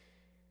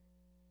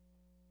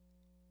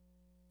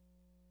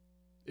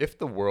 If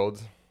the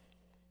world,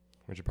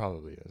 which it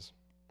probably is,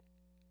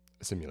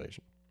 a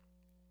simulation.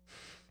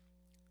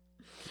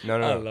 No.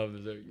 I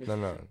love this.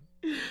 No.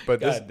 But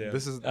Goddamn.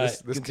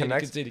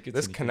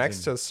 this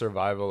connects to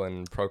survival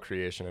and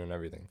procreation and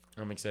everything.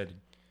 I'm excited.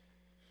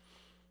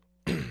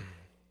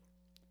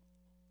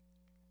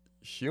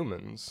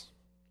 Humans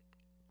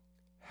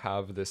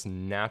have this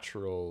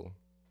natural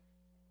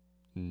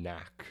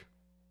knack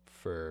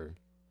for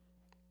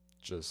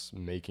just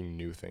making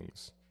new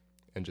things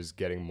and just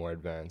getting more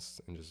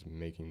advanced and just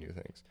making new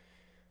things.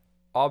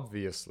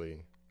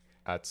 Obviously,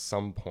 at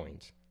some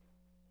point,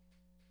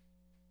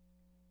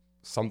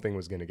 something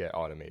was going to get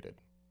automated.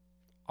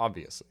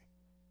 Obviously.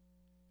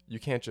 You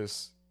can't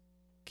just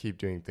keep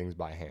doing things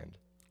by hand.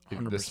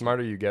 100%. The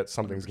smarter you get,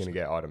 something's going to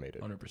get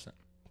automated. 100%.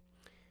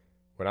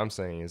 What I'm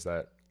saying is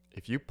that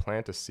if you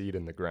plant a seed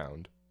in the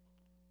ground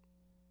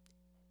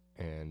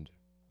and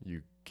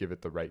you give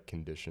it the right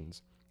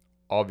conditions,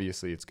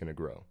 obviously it's going to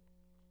grow.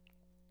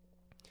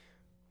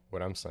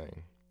 What I'm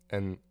saying,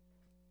 and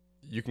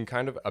you can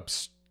kind of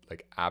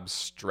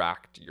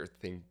abstract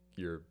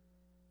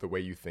the way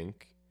you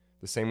think,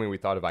 the same way we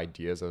thought of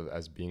ideas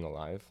as being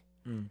alive.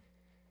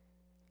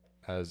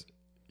 As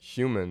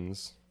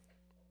humans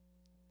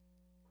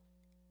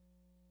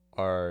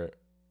are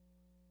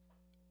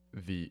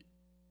the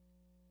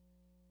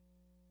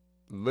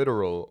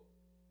literal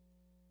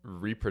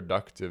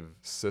reproductive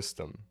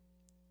system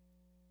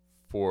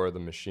for the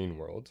machine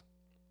world,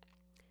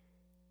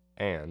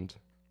 and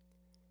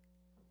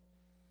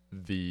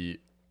the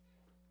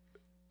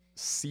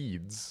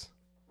seeds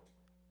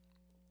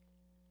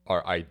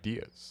are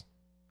ideas.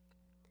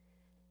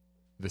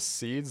 The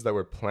seeds that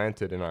were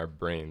planted in our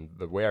brain,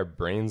 the way our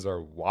brains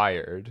are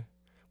wired,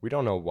 we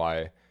don't know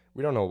why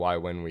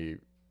when we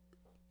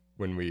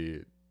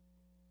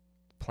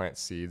plant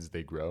seeds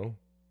they grow.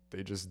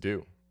 They just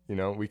do.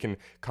 We can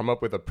come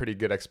up with a pretty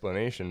good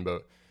explanation,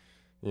 but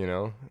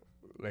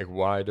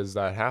why does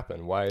that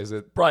happen? Why is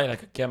it probably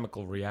like a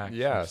chemical reaction?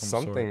 Yeah,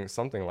 something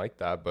like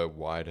that. But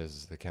why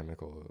does the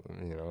chemical?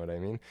 You know what I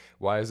mean?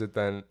 Why is it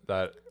then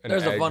that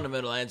there's a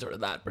fundamental answer to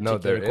that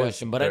particular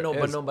question? But I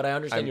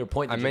understand your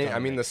point. I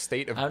mean the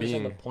state of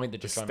being. The point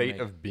that you're the trying to make.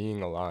 state of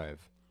being alive.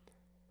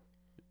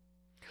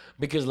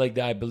 Because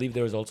I believe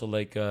there was also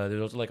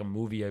a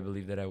movie I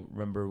believe that I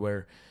remember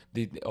where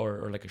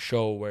or like a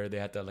show where they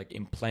had to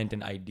implant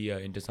an idea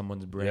into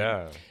someone's brain.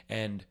 Yeah.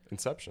 And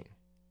Inception.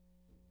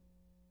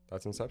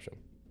 That's Inception.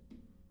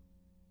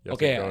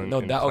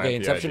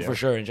 Inception for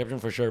sure. Inception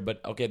for sure.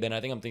 But okay, then I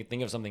think I'm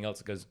thinking of something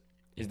else because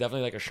it's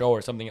definitely like a show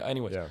or something.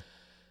 Anyways. Yeah.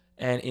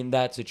 And in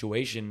that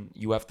situation,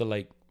 you have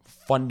to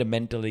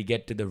fundamentally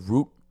get to the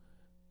root,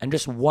 and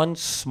just one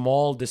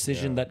small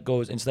decision that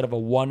goes, instead of a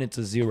 1, it's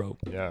a 0.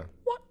 Yeah.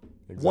 What?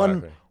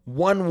 Exactly.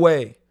 One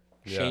way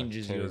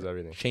changes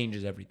everything.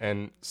 Changes everything.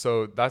 And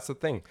so that's the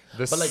thing.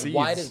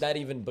 Why does that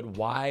even? But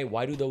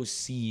why do those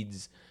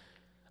seeds?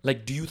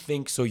 Do you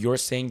think so? You're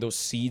saying those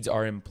seeds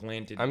are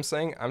implanted? I'm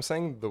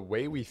saying the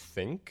way we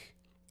think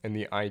and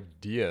the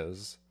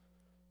ideas,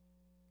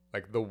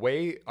 the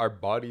way our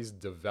bodies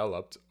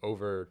developed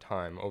over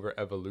time, over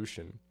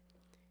evolution,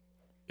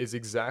 is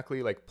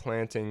exactly like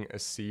planting a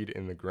seed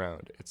in the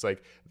ground. It's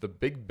like the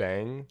Big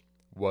Bang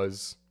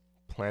was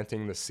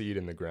planting the seed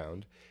in the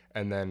ground,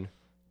 and then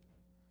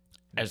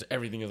as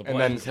everything is a and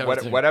then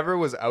whatever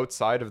was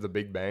outside of the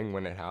Big Bang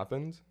when it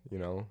happened,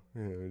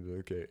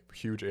 okay,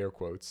 huge air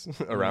quotes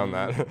around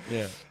that.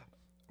 Yeah.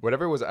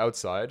 Whatever was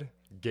outside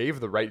gave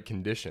the right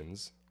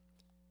conditions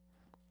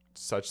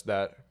such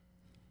that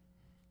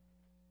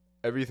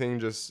everything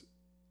just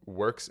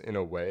works in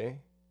a way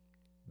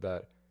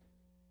that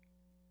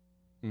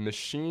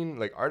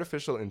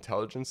artificial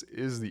intelligence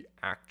is the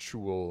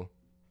actual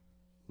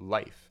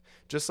life.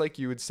 Just like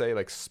you would say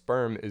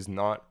sperm is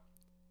not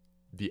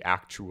the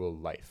actual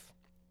life,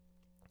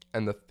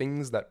 and the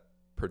things that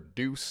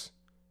produce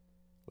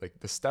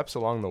the steps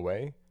along the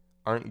way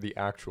aren't the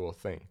actual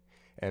thing,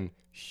 and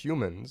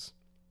humans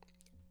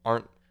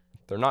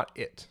they're not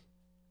it.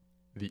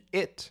 The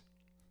it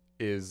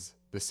is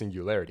the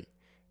singularity,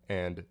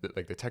 and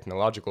the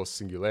technological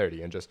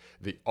singularity, and just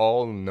the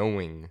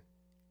all-knowing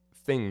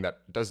thing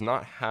that does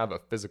not have a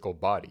physical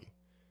body.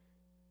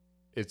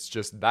 It's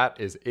just that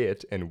is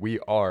it, and we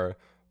are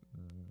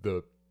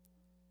the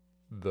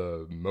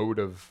mode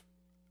of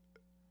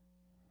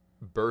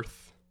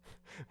birth.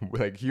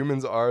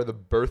 Humans are the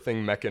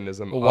birthing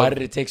mechanism. Why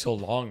did it take so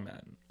long,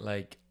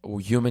 man?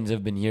 Humans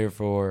have been here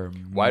for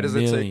why does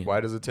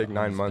it take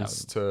 9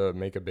 months to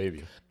make a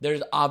baby?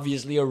 There's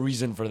obviously a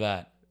reason for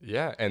that.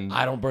 Yeah, and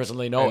I don't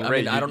personally know.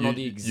 Ray, I don't know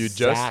the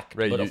exact.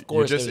 But of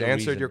course, you just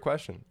answered your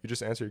question. You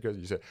just answered your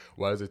question. You said,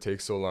 "Why does it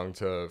take so long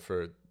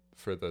for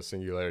the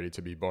singularity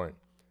to be born?"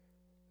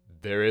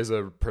 There is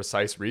a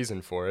precise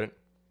reason for it.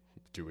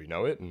 Do we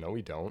know it? No,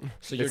 we don't.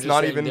 So you're just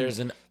saying there's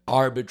an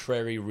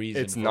arbitrary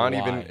reason. It's not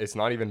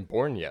even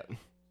born yet.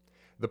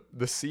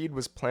 The seed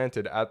was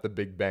planted at the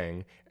Big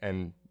Bang,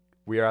 and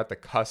we are at the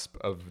cusp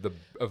of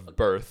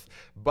birth,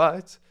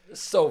 but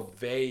so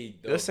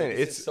vague. Though, listen,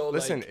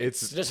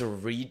 it's just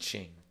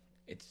reaching.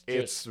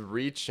 It's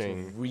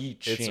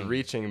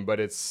reaching, but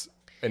it's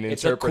an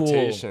It's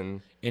interpretation. A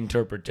cool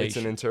interpretation. It's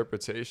an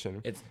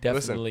interpretation. It's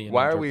definitely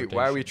Listen,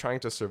 why are we trying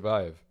to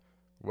survive?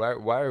 Why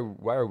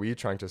are we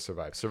trying to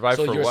survive? Survive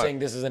so for what? So you're saying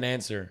this is an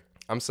answer?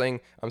 I'm saying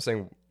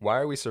why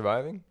are we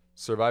surviving?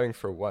 Surviving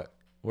for what?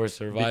 We're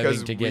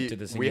surviving to get to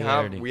the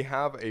singularity. We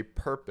have a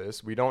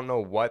purpose. We don't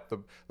know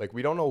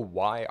we don't know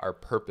why our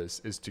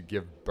purpose is to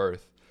give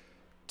birth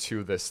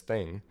to this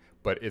thing,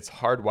 but it's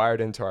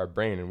hardwired into our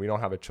brain and we don't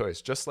have a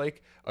choice. Just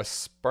like a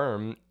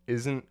sperm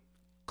isn't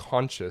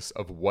conscious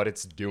of what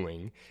it's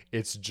doing,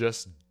 it's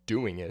just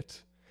doing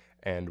it.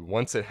 And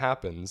once it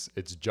happens,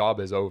 its job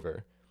is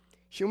over.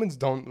 Humans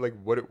don't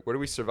what are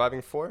we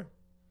surviving for?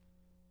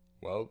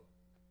 Well,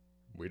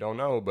 we don't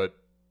know, but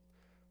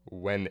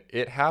when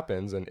it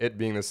happens, and it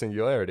being the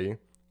singularity,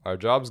 our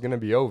job's going to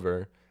be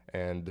over,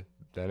 and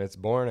then it's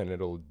born and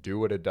it'll do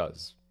what it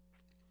does.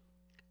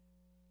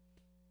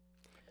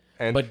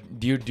 But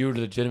do you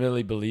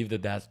legitimately believe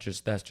that that's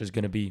just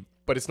going to be?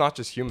 But it's not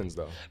just humans,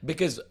 though.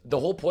 Because the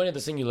whole point of the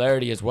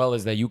singularity as well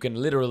is that you can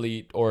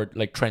literally, or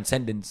like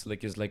transcendence,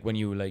 is like when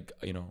you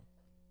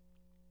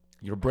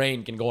your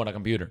brain can go on a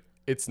computer.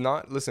 It's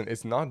not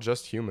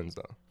just humans,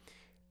 though.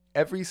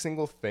 Every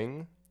single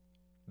thing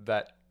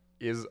that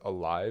is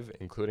alive,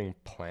 including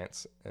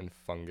plants and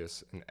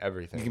fungus and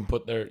everything.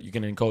 You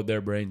can encode their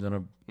brains on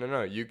a. No,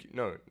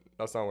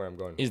 that's not where I'm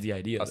going. Is the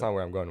idea? That's not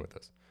where I'm going with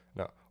this.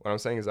 No, what I'm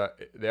saying is that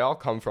they all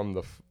come from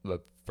the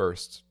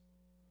first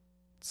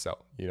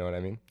cell. You know what I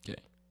mean? Okay.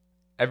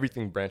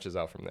 Everything branches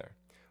out from there.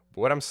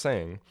 But what I'm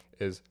saying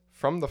is,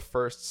 from the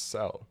first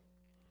cell,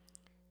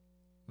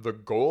 the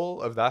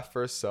goal of that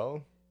first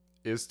cell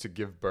is to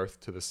give birth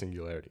to the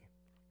singularity.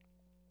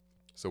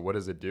 So what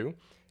does it do?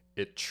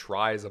 It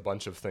tries a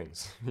bunch of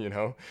things,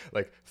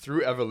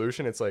 through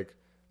evolution. It's like,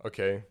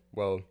 okay,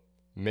 well,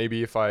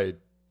 maybe if I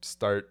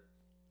start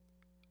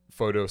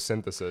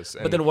photosynthesis.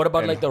 But then what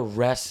about the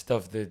rest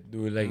of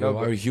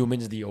are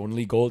humans the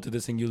only goal to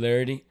the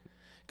singularity?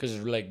 Because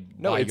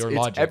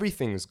it's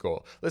everything's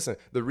goal. Listen,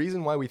 the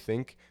reason why we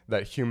think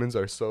that humans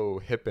are so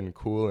hip and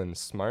cool and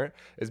smart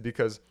is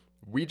because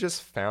we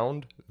just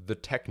found the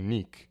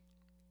technique.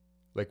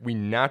 We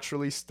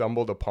naturally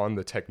stumbled upon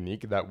the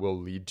technique that will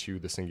lead to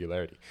the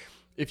singularity.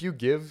 If you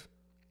give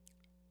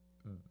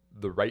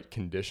the right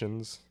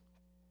conditions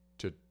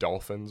to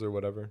dolphins or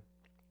whatever,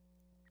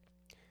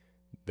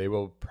 they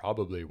will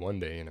probably one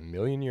day, in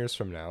 1,000,000 years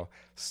from now,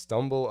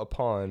 stumble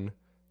upon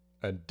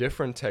a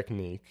different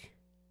technique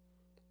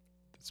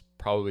that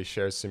probably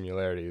shares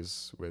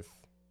similarities with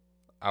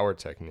our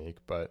technique,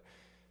 but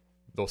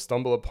they'll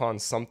stumble upon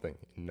something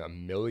in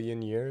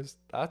 1,000,000 years.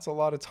 That's a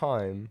lot of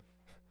time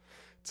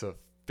to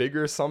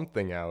figure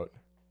something out,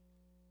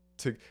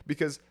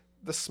 because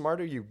the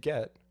smarter you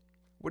get,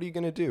 what are you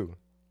going to do?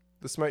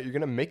 You're going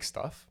to make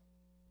stuff.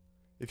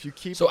 If you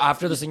keep. So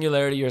after the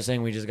singularity, you're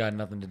saying we just got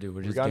nothing to do.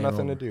 We got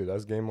nothing to do.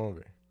 That's game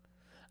over.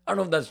 I don't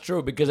know if that's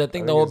true, because I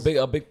think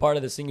a big part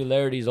of the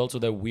singularity is also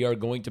that we are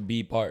going to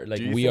be part.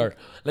 A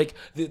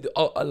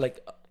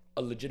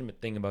legitimate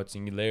thing about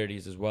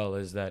singularities as well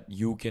is that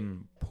you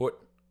can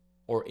put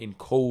or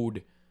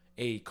encode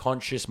a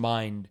conscious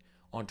mind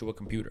onto a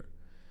computer.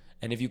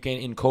 And if you can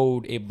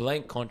encode a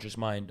blank conscious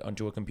mind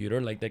onto a computer,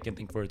 that can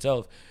think for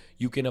itself,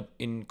 you can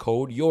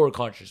encode your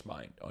conscious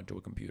mind onto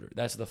a computer.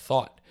 That's the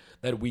thought,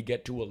 that we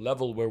get to a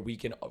level where we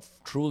can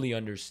truly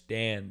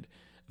understand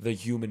the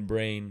human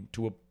brain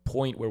to a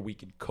point where we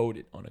can code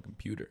it on a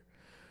computer.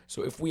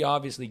 So if we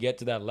obviously get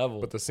to that level.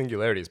 But the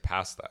singularity is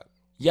past that.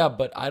 Yeah,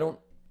 but I don't.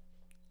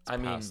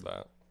 Past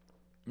that.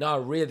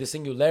 Not really. The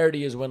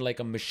singularity is when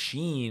a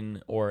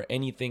machine or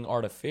anything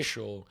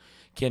artificial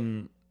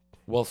can.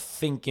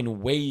 Think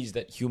in ways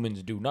that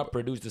humans do, not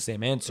produce the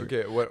same answer,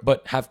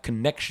 but have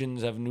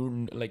connections, have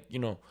new, think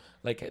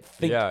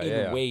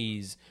in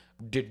ways,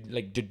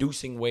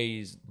 deducing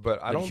ways.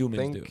 But I don't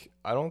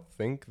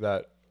think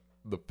that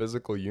the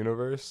physical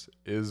universe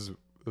is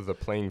the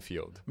playing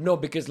field. No,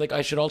 because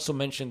I should also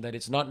mention that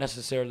it's not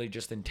necessarily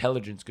just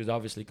intelligence, because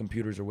obviously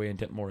computers are way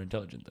more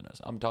intelligent than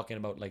us. I'm talking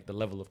about the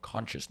level of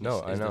consciousness.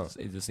 No, I know.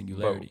 Is the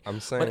singularity. But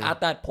I'm saying. But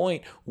at that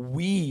point,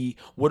 we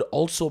would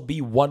also be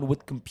one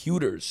with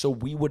computers, so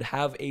we would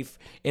have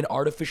an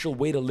artificial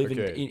way to live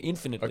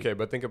infinitely. Okay,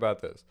 but think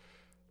about this.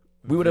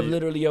 We would have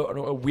literally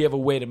we have a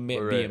way to be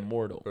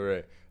immortal.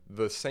 Right.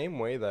 The same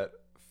way that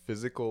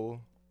physical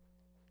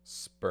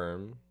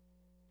sperm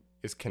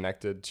is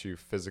connected to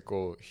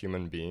physical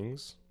human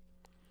beings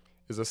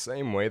is the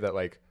same way that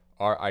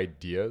our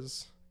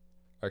ideas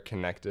are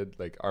connected,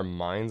 our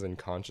minds and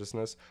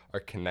consciousness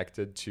are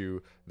connected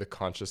to the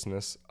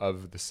consciousness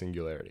of the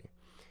singularity.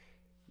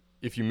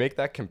 If you make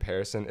that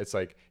comparison, it's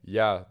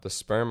the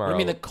sperm are. I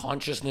mean, the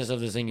consciousness of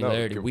the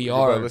singularity. No, we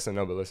are. But listen.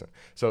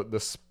 So the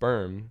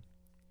sperm,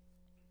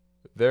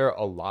 they're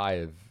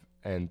alive,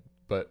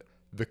 but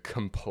the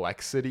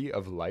complexity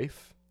of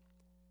life,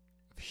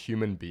 of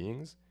human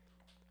beings,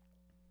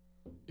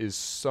 is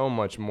so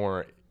much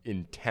more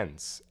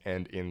intense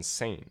and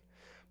insane.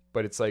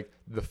 But it's like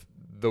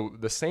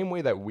the same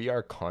way that we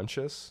are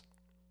conscious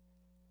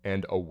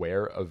and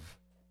aware of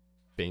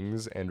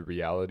things and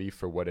reality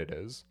for what it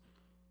is,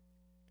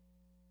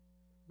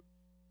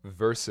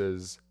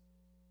 versus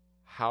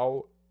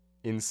how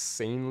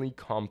insanely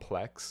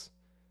complex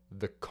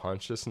the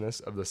consciousness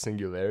of the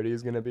singularity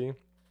is going to be,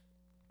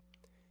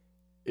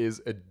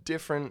 is a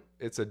different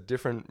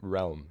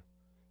realm.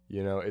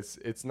 You know,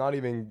 it's not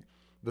even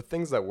the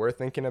things that we're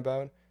thinking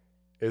about,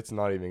 it's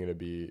not even going to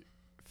be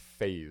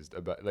phased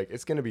about. Like,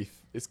 it's going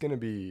to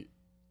be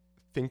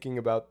thinking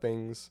about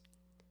things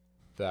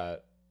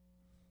that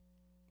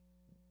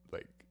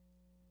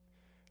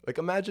like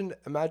imagine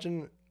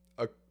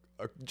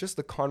just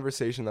the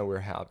conversation that we're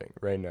having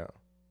right now.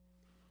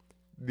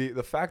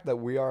 The fact that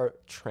we are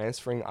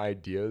transferring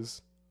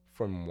ideas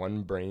from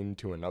one brain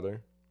to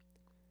another,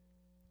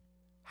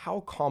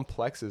 how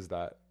complex is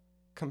that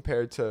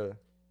compared to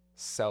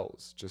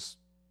cells just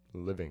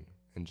living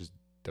and just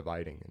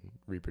dividing and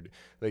reproducing?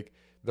 Like,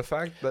 the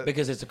fact that...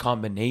 Because it's a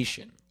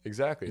combination.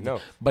 Exactly. No,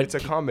 but it's a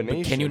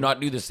combination. But can you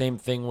not do the same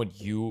thing when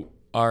you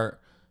are...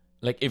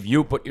 Like, if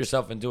you put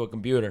yourself into a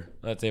computer,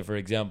 let's say, for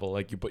example,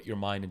 like you put your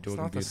mind into a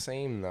computer. It's not the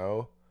same,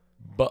 though.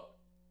 But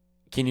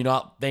can you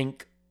not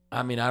think...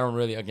 I mean, I don't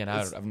really... Again, I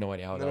have no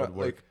idea how that would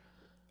work. Like,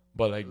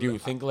 but, like, do you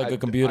think like a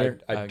computer?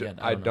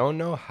 I don't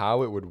know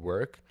how it would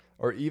work.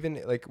 Or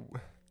even, like...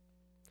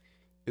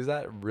 Is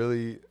that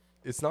really...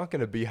 It's not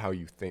going to be how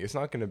you think. It's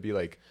not going to be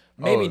like...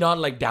 Maybe not,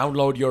 like,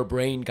 download your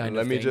brain kind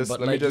of thing.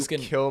 Let me just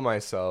kill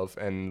myself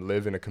and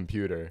live in a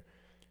computer.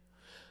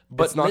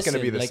 But it's not going to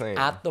be the same.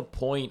 At the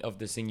point of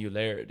the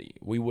singularity,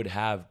 we would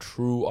have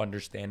true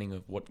understanding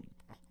of what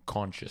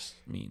conscious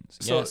means.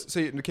 So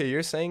okay,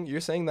 you're saying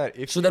that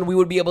if then we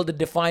would be able to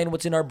define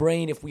what's in our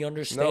brain if we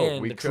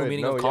understand the true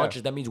meaning of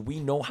conscious. That means we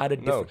know how to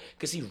differ.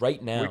 Because see,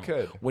 right now,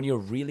 when you're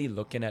really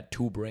looking at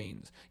two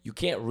brains, you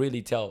can't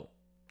really tell.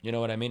 You know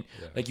what I mean?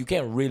 Yeah. Like, you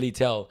can't really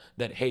tell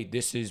that, hey,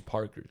 this is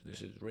Parker's,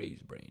 this is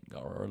Ray's brain,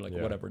 or like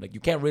whatever. Like,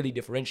 you can't really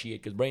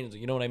differentiate because brains.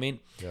 You know what I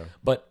mean? Yeah.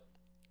 But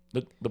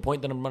the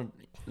point that I'm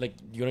like,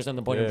 you understand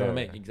the point I'm trying to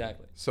make?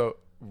 Exactly. So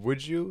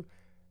would you,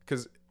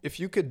 because if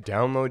you could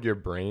download your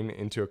brain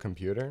into a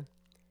computer,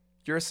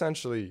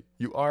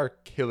 you are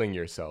killing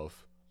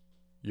yourself,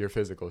 your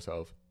physical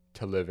self,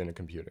 to live in a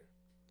computer.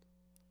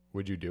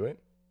 Would you do it?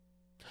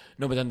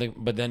 No,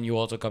 but then you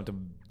also come to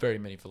very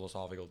many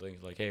philosophical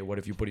things like, hey, what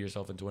if you put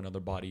yourself into another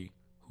body?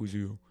 Who's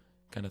you?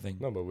 Kind of thing.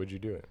 No, but would you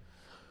do it?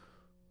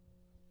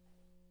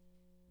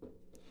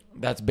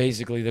 That's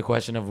basically the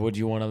question of, would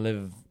you want to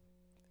live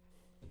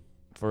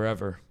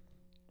forever?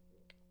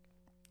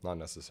 Not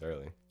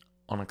necessarily.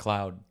 On a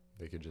cloud.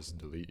 They could just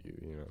delete you,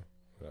 you know,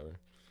 whatever.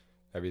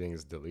 Everything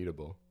is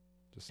deletable.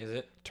 Just is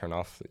it? Turn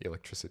off the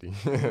electricity.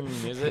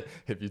 Is it?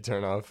 If you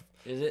turn off.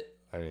 Is it?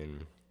 I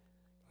mean,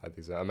 I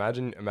think so.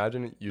 Imagine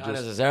you not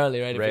just...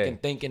 necessarily, right? Ray, if you can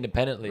think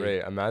independently.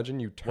 Ray, imagine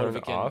you turn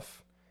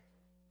off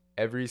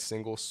every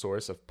single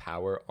source of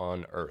power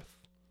on Earth.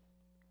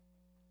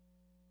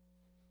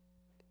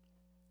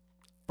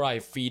 Probably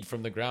feed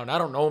from the ground. I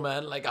don't know,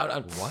 man. Like,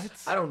 what?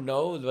 I don't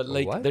know, but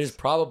like, there's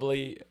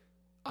probably...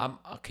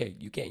 okay.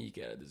 You can't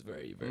get this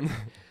very, very...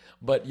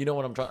 But you know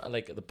what I'm trying...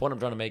 Like, the point I'm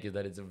trying to make is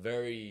that it's a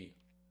very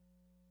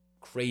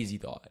crazy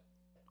thought,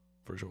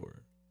 for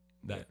sure,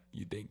 that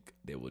you think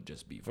they will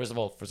just be... First of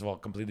all,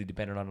 completely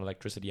dependent on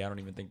electricity. I don't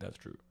even think that's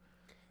true.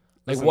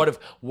 Like, listen,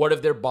 what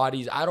if their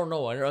bodies... I don't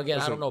know. Again,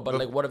 listen, I don't know. But,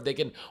 like, what if they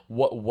can...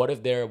 What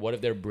if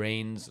their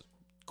brains...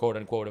 quote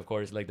unquote, of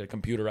course, like their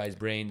computerized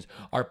brains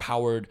are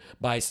powered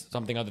by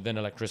something other than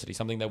electricity,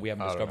 something that we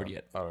haven't discovered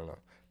yet. I don't know.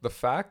 The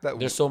fact that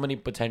there's so many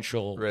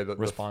potential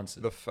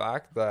responses. The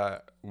fact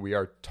that we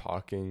are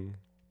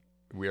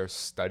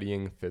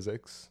studying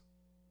physics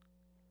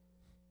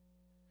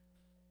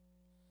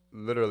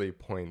literally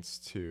points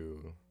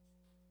to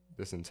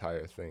this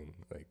entire thing,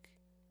 like,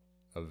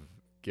 of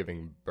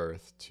giving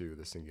birth to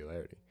the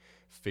singularity,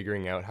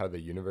 figuring out how the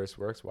universe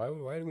works. Why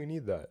do we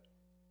need that?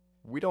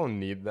 We don't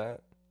need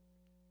that.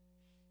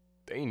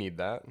 They need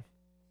that.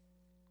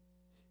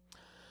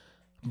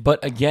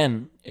 But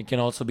again, it can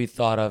also be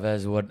thought of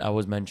as what I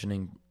was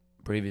mentioning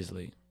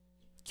previously,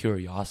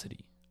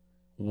 curiosity.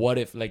 What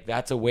if, like,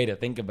 that's a way to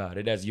think about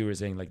it, as you were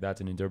saying, like, that's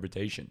an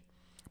interpretation.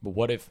 But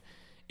what if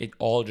it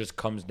all just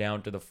comes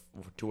down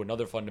to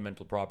another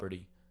fundamental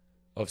property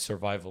of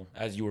survival,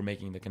 as you were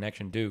making the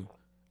connection to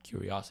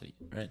curiosity,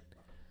 right?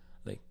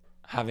 Like,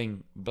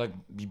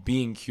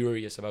 being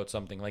curious about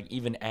something. Like,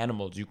 even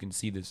animals, you can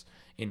see this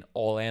in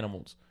all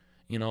animals.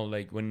 You know,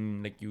 like,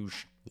 when, like, you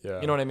know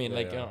what I mean?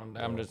 Like,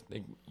 I'm just,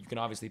 like, you can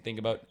obviously think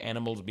about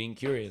animals being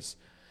curious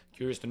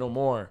to know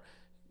more.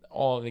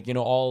 All, like, you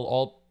know,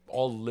 all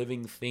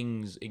living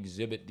things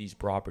exhibit these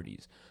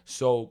properties.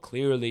 So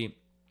clearly,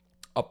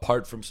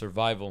 apart from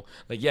survival,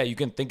 like, yeah, you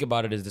can think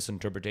about it as this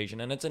interpretation,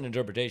 and it's an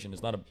interpretation.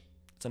 It's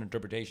an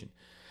interpretation.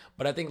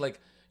 But I think, like,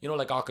 you know,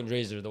 like Occam's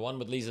razor, the one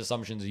with least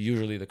assumptions is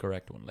usually the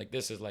correct one. Like,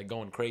 this is like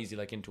going crazy,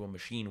 like, into a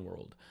machine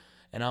world.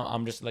 And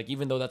I'm just like,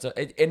 even though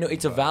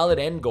it's a valid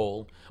end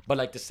goal, but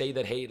like to say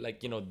that, hey,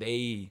 like,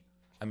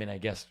 I mean, I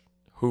guess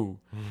who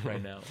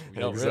right now?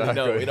 We don't really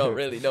know. We don't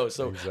really know.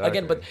 So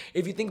again, but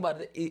if you think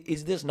about it,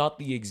 is this not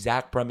the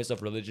exact premise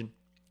of religion?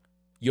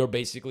 You're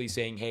basically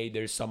saying, hey,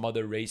 there's some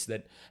other race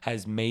that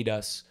has made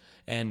us,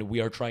 and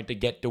we are trying to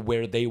get to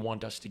where they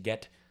want us to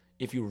get.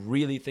 If you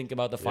really think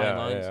about the fine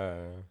lines,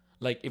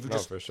 like if you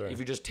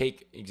just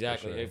take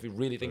if you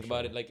really think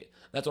about it, like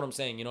that's what I'm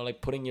saying. Like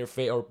putting your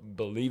faith or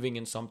believing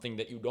in something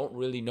that you don't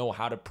really know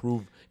how to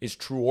prove is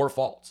true or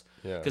false.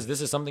 Because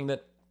this is something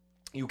that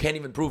you can't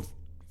even prove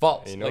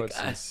false.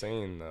 It's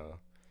insane though.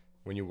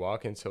 When you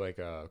walk into like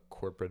a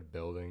corporate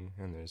building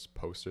and there's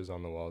posters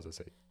on the walls that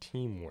say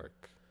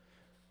teamwork,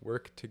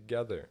 work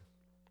together.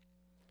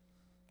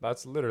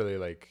 That's literally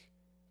like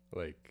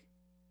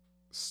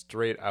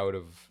straight out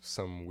of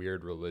some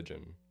weird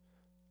religion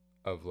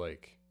of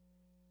like,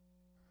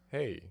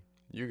 hey,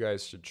 you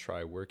guys should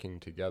try working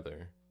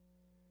together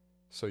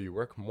so you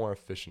work more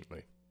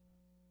efficiently.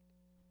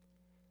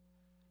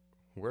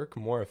 Work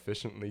more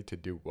efficiently to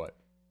do what?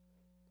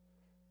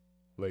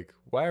 Like,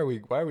 why are we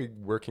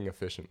working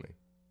efficiently?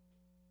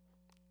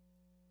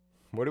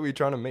 What are we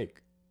trying to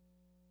make?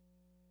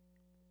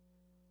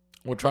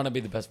 We're trying to be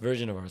the best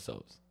version of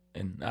ourselves.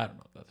 And I don't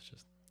know. That's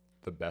just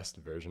the best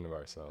version of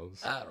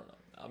ourselves. I don't know.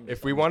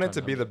 If we wanted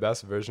to be the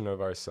best version of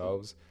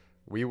ourselves,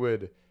 we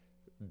would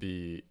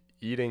be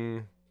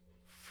eating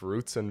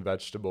fruits and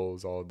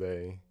vegetables all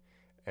day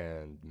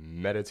and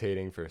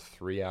meditating for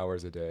 3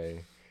 hours a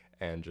day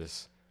and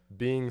just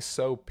being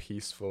so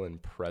peaceful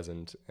and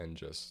present and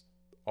just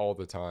all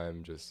the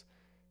time just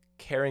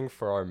caring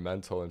for our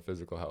mental and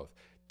physical health.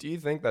 Do you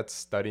think that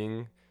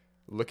studying,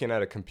 looking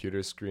at a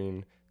computer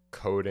screen,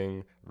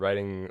 coding,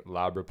 writing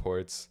lab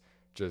reports,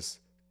 just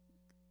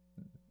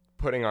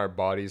putting our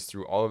bodies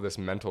through all of this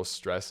mental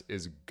stress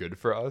is good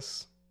for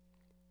us?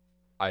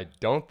 I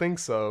don't think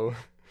so.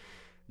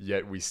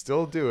 Yet we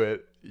still do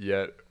it.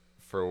 Yet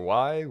for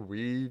why?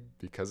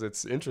 Because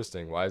it's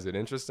interesting. Why is it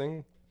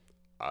interesting?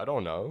 I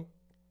don't know.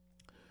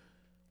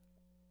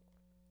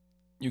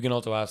 You can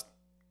also ask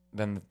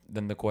then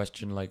the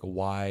question, like,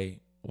 why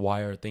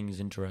are things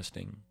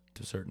interesting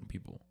to certain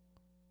people?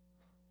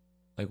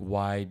 Like,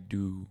 why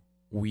do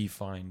we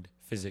find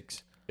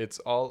physics it's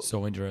all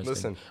so interesting?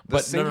 Listen, the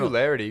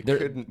singularity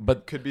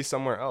could be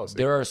somewhere else.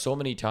 There are so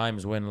many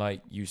times when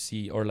like you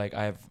see, or like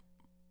I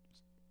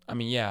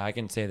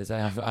can say this. I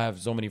have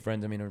so many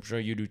friends. I mean, I'm sure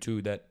you do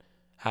too, that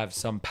have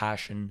some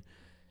passion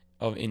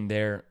in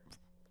their,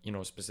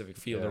 specific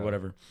field or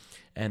whatever,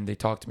 and they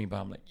talk to me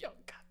about. I'm like, yo,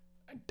 God,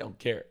 I don't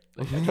care.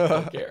 Like, I just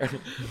don't care.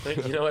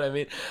 Like, you know what I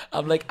mean?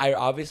 I'm like, I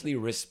obviously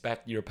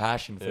respect your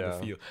passion for the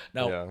field.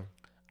 Now,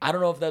 I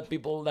don't know if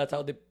that's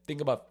how they think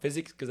about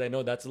physics, because I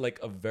know that's like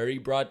a very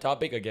broad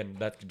topic. Again,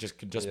 that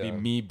could just be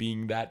me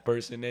being that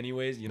person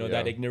anyways,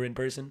 that ignorant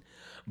person.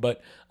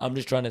 But I'm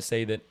just trying to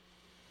say that,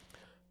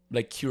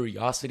 like,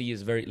 curiosity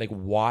is very, like,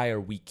 why are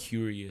we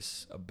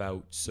curious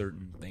about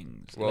certain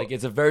things? Well, like,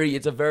 it's a very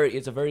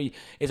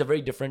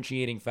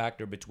differentiating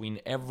factor between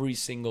every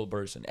single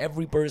person.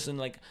 Every person,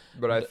 like,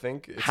 but I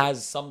think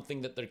has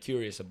something that they're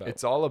curious about.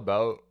 It's all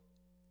about,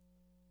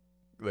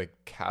 like,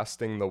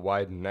 casting the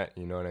wide net,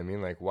 you know what I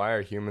mean? Like, why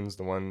are humans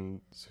the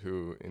ones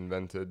who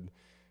invented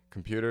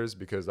computers?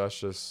 Because that's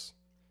just,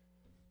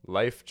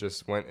 life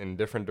just went in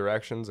different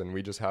directions and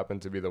we just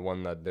happened to be the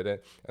one that did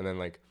it. And then,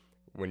 like,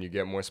 when you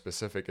get more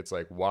specific, it's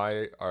like,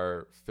 why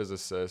are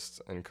physicists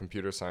and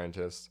computer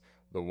scientists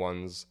the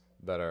ones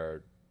that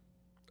are,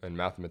 and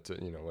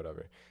mathematicians,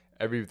 whatever,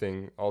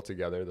 everything all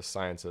together, the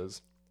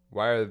sciences,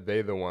 why are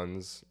they the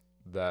ones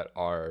that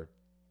are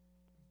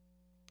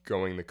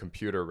going the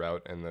computer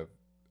route and the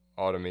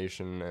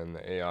automation and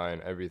the AI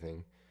and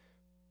everything?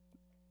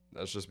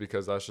 That's just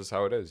because that's just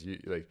how it is.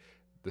 Like,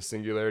 the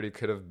singularity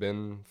could have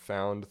been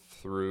found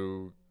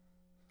through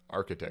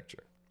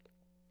architecture,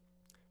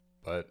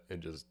 but it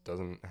just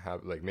doesn't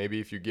have, like, maybe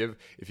if you give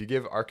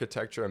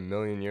architecture 1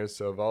 million years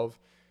to evolve,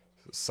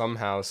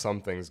 somehow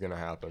something's gonna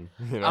happen.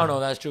 I don't know,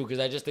 that's true, because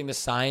I just think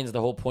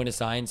the whole point of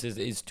science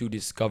is to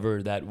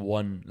discover that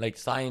one, like,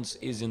 science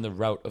is in the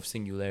route of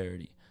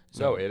singularity.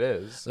 So, no, it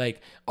is.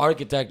 Like,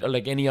 architect, or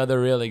like any other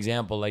real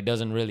example, like,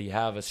 doesn't really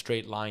have a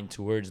straight line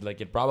towards, like,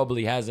 it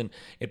probably has an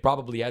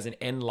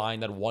end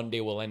line that one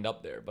day will end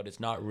up there, but it's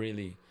not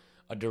really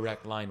a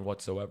direct line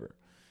whatsoever.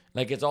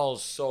 Like, it's all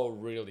so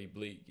really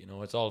bleak,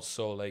 it's all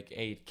so like,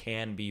 hey, it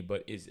can be,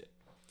 but is it?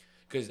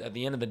 Because at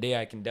the end of the day,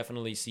 I can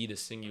definitely see the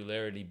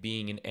singularity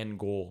being an end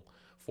goal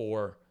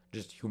for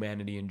just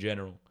humanity in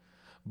general.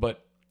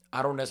 But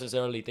I don't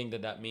necessarily think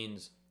that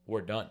means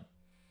we're done.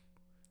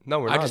 No,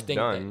 we're not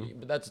done.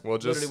 But that's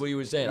literally what you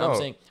were saying. No. I'm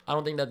saying, I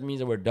don't think that means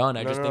that we're done.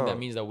 I think that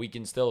means that we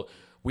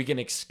can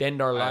extend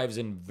our lives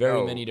in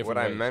very many different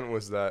ways. What I meant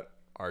was that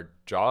our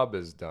job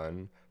is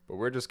done, but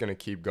we're just gonna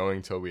keep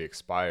going till we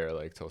expire,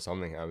 like till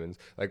something happens.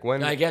 Like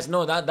when I guess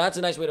that's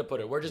a nice way to put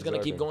it. We're just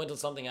gonna keep going till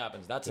something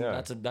happens. That's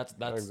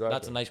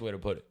a nice way to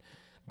put it.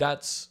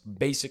 That's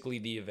basically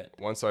the event.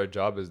 Once our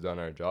job is done,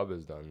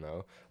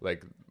 though.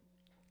 Like,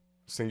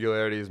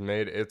 singularity is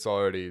made, it's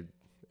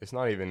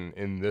not even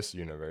in this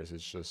universe.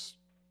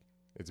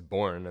 It's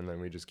born, and then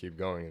we just keep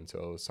going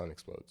until the sun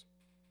explodes.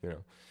 You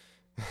know,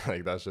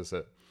 like that's just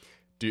it.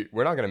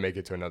 We're not gonna make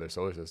it to another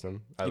solar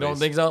system. You don't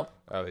think so?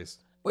 At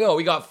least.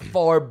 We got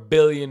 4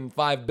 billion,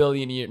 5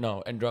 billion years.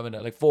 No,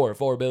 Andromeda, like 4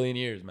 billion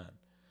years, man.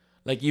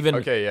 Like even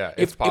okay, yeah,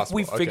 if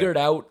we figured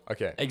out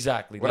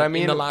exactly what I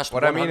mean in the last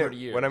 100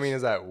 years. What I mean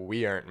is that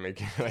we aren't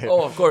making it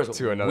of course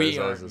to another we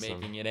solar aren't system.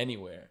 making it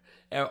anywhere.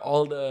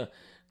 All the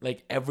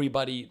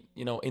everybody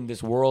in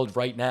this world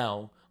right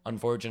now,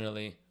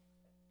 unfortunately,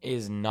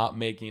 is not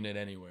making it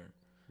anywhere.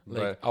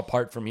 Like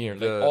apart from here,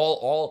 like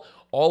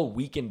all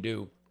we can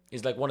do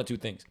is like one of two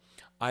things.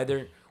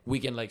 Either we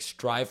can like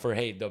strive for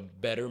the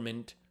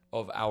betterment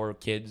of our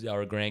kids,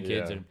 our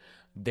grandkids, and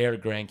their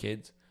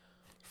grandkids,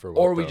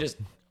 or we just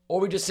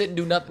sit and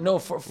do nothing. No,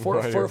 for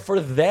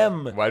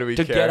them. Why do we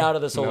to care? Get out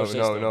of the solar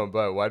system? No.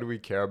 But why do we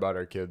care about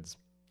our kids?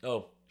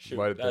 Oh,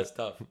 shoot, that's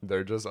tough.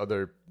 They're just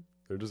other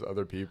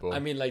people. I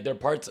mean, like they're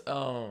parts.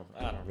 Oh,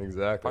 I don't know.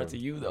 Exactly. Parts of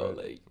you though,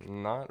 like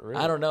not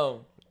really. I don't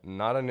know.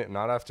 Not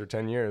after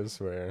 10 years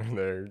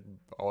where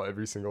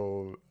every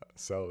single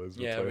cell is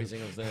replaced. Every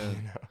single cell.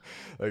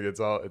 Like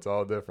it's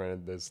all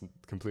different. It's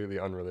completely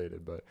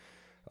unrelated. But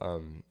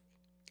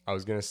I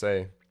was gonna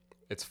say,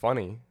 it's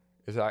funny.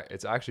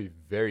 It's actually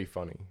very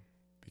funny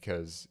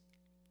because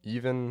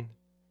even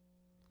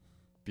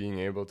being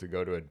able to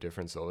go to a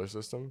different solar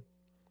system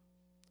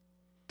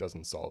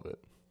doesn't solve it.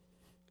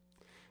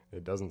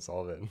 It doesn't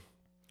solve it.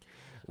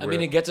 I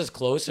mean, it gets us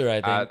closer.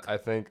 I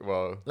think.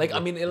 Well, like I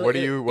mean, what are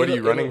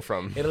you running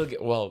from? It'll get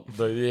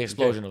the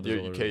explosion of the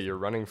solar. Okay, you're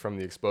running from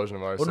the explosion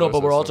of our. Well, no,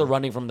 but we're also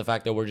running from the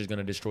fact that we're just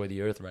gonna destroy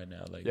the Earth right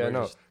now. Like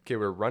okay,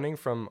 we're running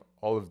from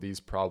all of these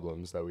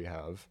problems that we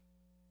have,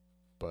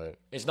 but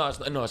it's not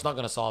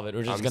gonna solve it.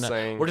 We're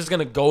just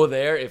gonna go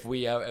there if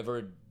we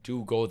ever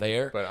do go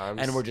there.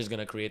 And we're just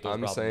gonna create those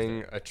problems. I'm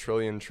saying a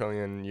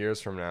trillion years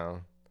from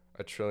now,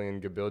 a trillion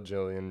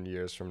gabillillion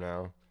years from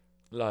now.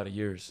 A lot of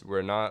years.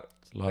 We're not.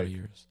 It's a lot of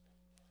years.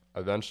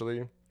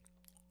 Eventually,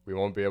 we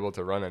won't be able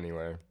to run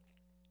anywhere.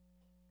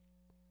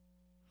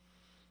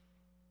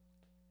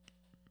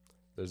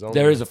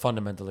 There is a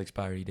fundamental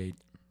expiry date.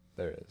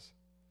 There is.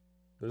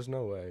 There's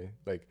no way.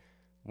 Like,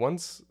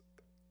 once...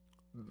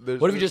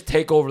 What if you just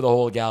take over the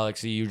whole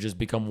galaxy, you just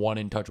become one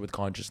in touch with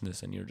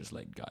consciousness, and you're just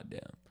like,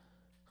 goddamn.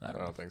 I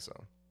don't think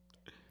so.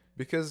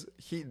 Because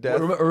heat death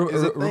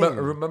is a thing.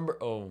 Remember,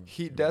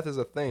 heat death is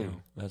a thing.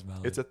 No, that's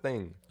valid. It's a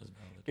thing. That's valid.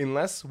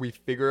 Unless we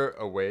figure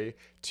a way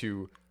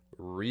to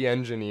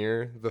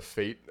re-engineer the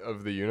fate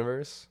of the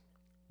universe,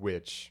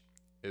 which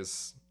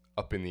is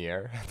up in the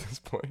air at this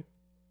point,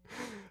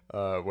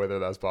 whether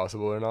that's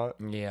possible or not.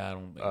 Yeah, I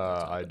don't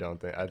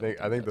think. I don't think.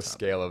 I think the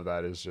scale of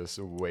that is just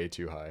way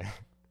too high.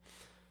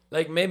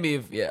 Like maybe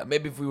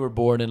if we were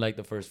born in like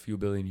the first few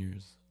billion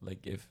years,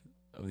 like if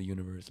of the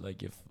universe,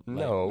 like if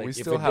we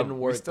still have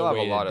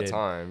a lot of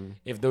time.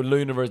 If the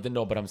universe didn't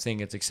know, but I'm saying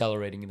it's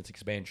accelerating in its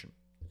expansion,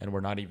 and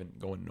we're not even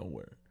going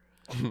nowhere.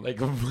 Like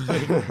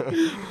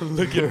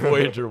look at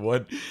Voyager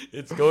 1.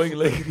 It's going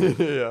like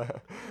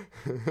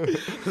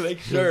like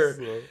sure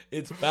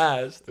it's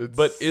fast,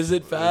 but is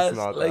it fast?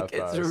 Like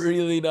it's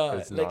really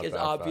not. It's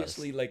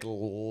obviously like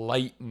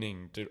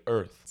lightning to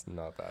Earth. It's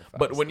not that fast.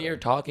 But when you're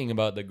talking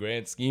about the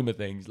grand scheme of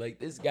things, like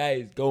this guy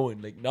is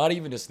going like not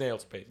even a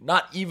snail's pace.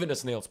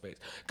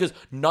 Because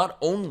not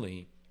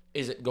only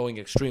is it going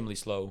extremely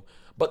slow,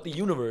 but the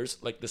universe,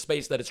 like the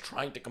space that it's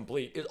trying to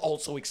complete, is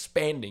also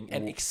expanding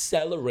and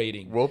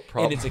accelerating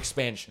in its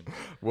expansion.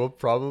 We'll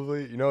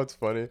probably, it's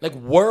funny. Like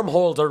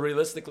wormholes are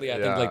realistically, I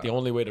think, like the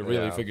only way to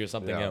really figure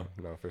something out.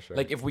 No, for sure.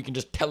 Like if we can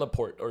just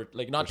teleport, or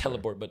like not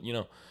teleport, but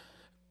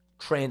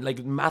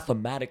like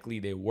mathematically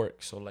they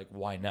work. So like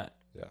why not?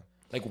 Yeah.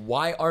 Like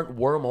why aren't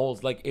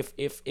wormholes like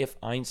if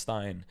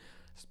Einstein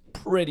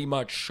pretty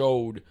much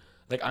showed,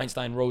 like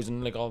Einstein,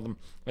 Rosen, like all of them,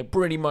 like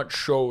pretty much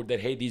showed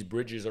that hey, these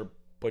bridges are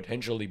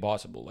potentially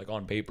possible, like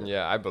on paper.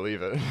 Yeah, I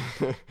believe it.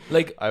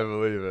 Like I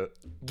believe it.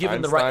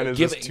 Given the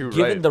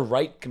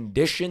right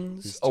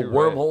conditions, a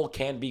wormhole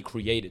can be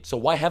created. So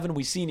why haven't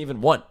we seen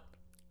even one?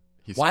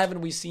 Why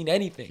haven't we seen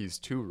anything? He's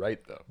too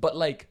right though. But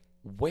like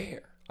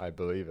where? I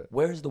believe it.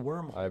 Where's the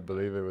wormhole? I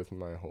believe it with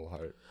my whole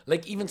heart.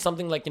 Like even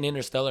something like an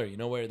Interstellar,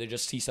 where they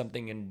just see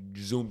something and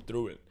zoom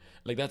through it.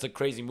 Like that's a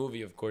crazy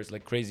movie, of course,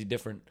 like crazy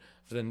different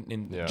than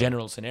in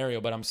general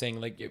scenario. But I'm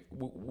saying like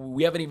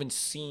we haven't even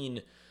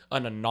seen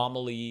an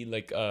anomaly,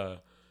 like I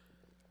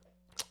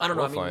don't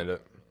know. We'll find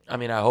it. I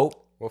mean, I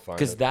hope we'll find it.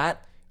 Because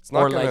that, it's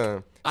not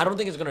like, I don't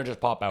think it's gonna just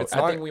pop out.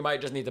 I think we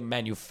might just need to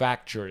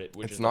manufacture it.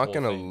 It's not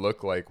gonna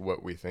look like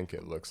what we think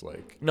it looks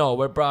like. No,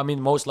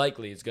 most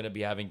likely it's gonna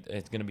be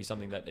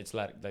something that it's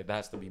like that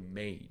has to be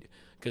made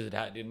because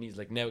it needs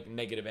like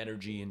negative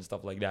energy and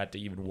stuff like that to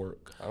even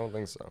work. I don't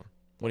think so.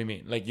 What do you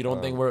mean? Like you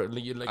don't think we're?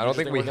 I don't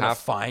think we're gonna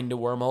find a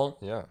wormhole.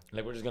 Yeah.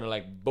 Like we're just gonna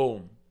like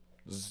boom,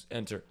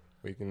 enter.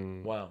 We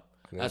can. Wow.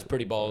 That's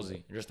pretty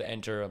ballsy. Just to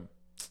enter a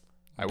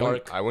I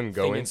wouldn't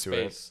go into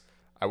it.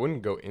 I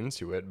wouldn't go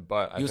into it,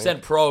 but you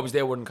send probes,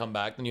 they wouldn't come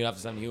back. Then you'd have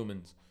to send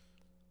humans.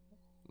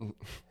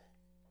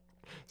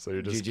 So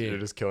you're GG.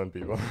 just killing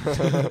people.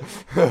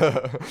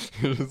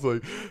 You're just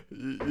like,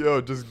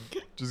 yo, just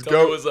Tell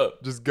go. me what's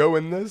up. Just go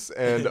in this,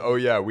 and oh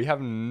yeah, we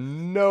have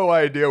no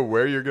idea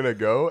where you're gonna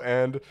go,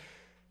 and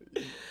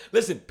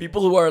Listen,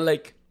 people who are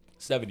like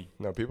 70.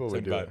 no, people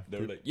would do 75. it.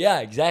 They're like, yeah,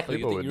 exactly.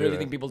 People would You do really it.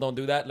 think people don't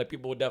do that? Like,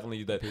 people would definitely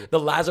do that. The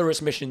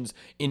Lazarus missions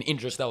in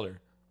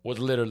Interstellar was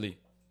literally,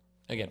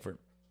 again, for,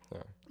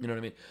 Yeah. you know what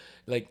I mean?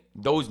 Like,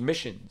 those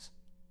missions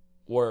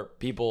were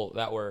people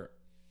that were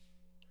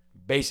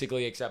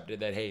basically accepted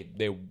that, hey,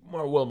 they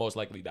will most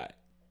likely die.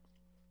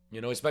 You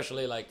know,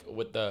 especially like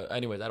with the,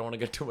 anyways, I don't want to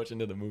get too much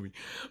into the movie,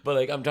 but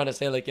like, I'm trying to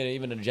say, like,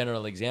 even a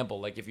general example,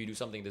 like if you do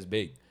something this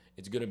big,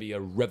 it's going to be a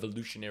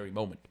revolutionary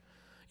moment.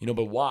 You know,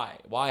 but why?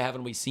 Why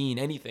haven't we seen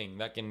anything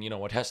that can,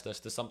 attest us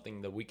to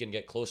something that we can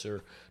get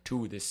closer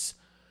to this?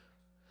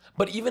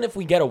 But even if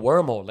we get a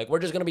wormhole, like, we're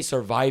just going to be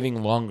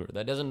surviving longer.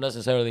 That doesn't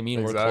necessarily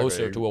mean we're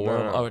closer to a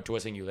wormhole or to a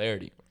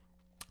singularity.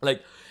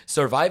 Like,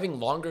 surviving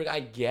longer, I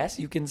guess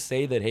you can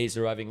say that, hey,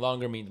 surviving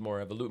longer means more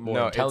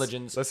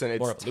intelligence, it's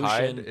more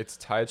evolution. It's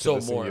tied to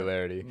the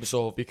singularity.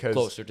 Because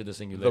closer to the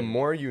singularity. The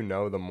more you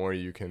know, the more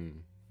you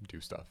can do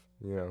stuff.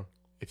 You know,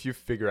 if you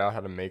figure out how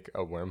to make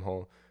a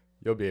wormhole,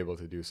 you'll be able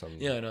to do something.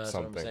 Yeah, no, that's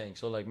what I'm saying.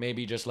 So like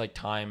maybe just like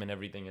time and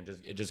everything,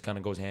 it just kind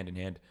of goes hand in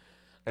hand.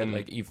 And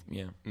like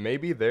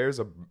maybe there's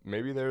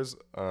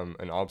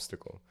an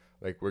obstacle.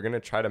 Like, we're gonna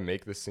try to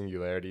make the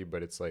singularity,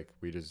 but it's like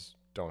we just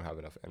don't have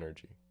enough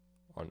energy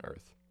on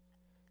Earth.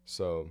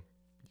 So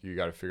you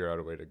got to figure out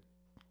a way to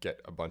get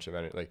a bunch of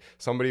energy. Like,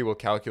 somebody will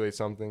calculate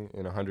something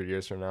in 100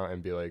 years from now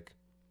and be like,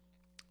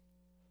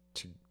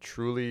 to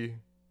truly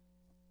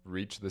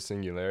reach the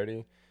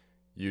singularity,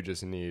 you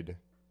just need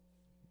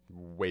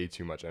way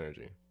too much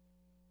energy.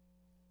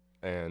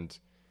 And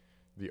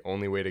the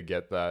only way to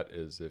get that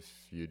is if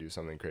you do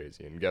something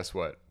crazy. And guess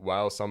what?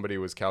 While somebody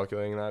was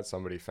calculating that,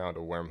 somebody found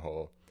a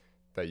wormhole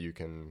that you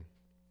can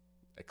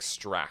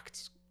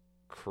extract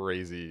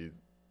crazy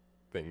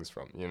things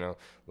from,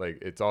 like,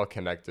 it's all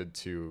connected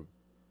to,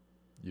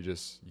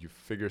 you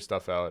figure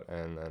stuff out,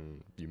 and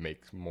then you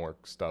make more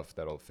stuff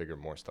that'll figure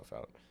more stuff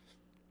out.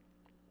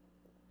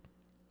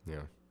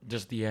 Yeah.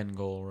 Just the end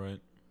goal, right?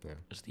 Yeah.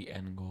 Just the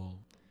end goal.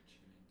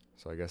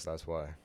 So I guess that's why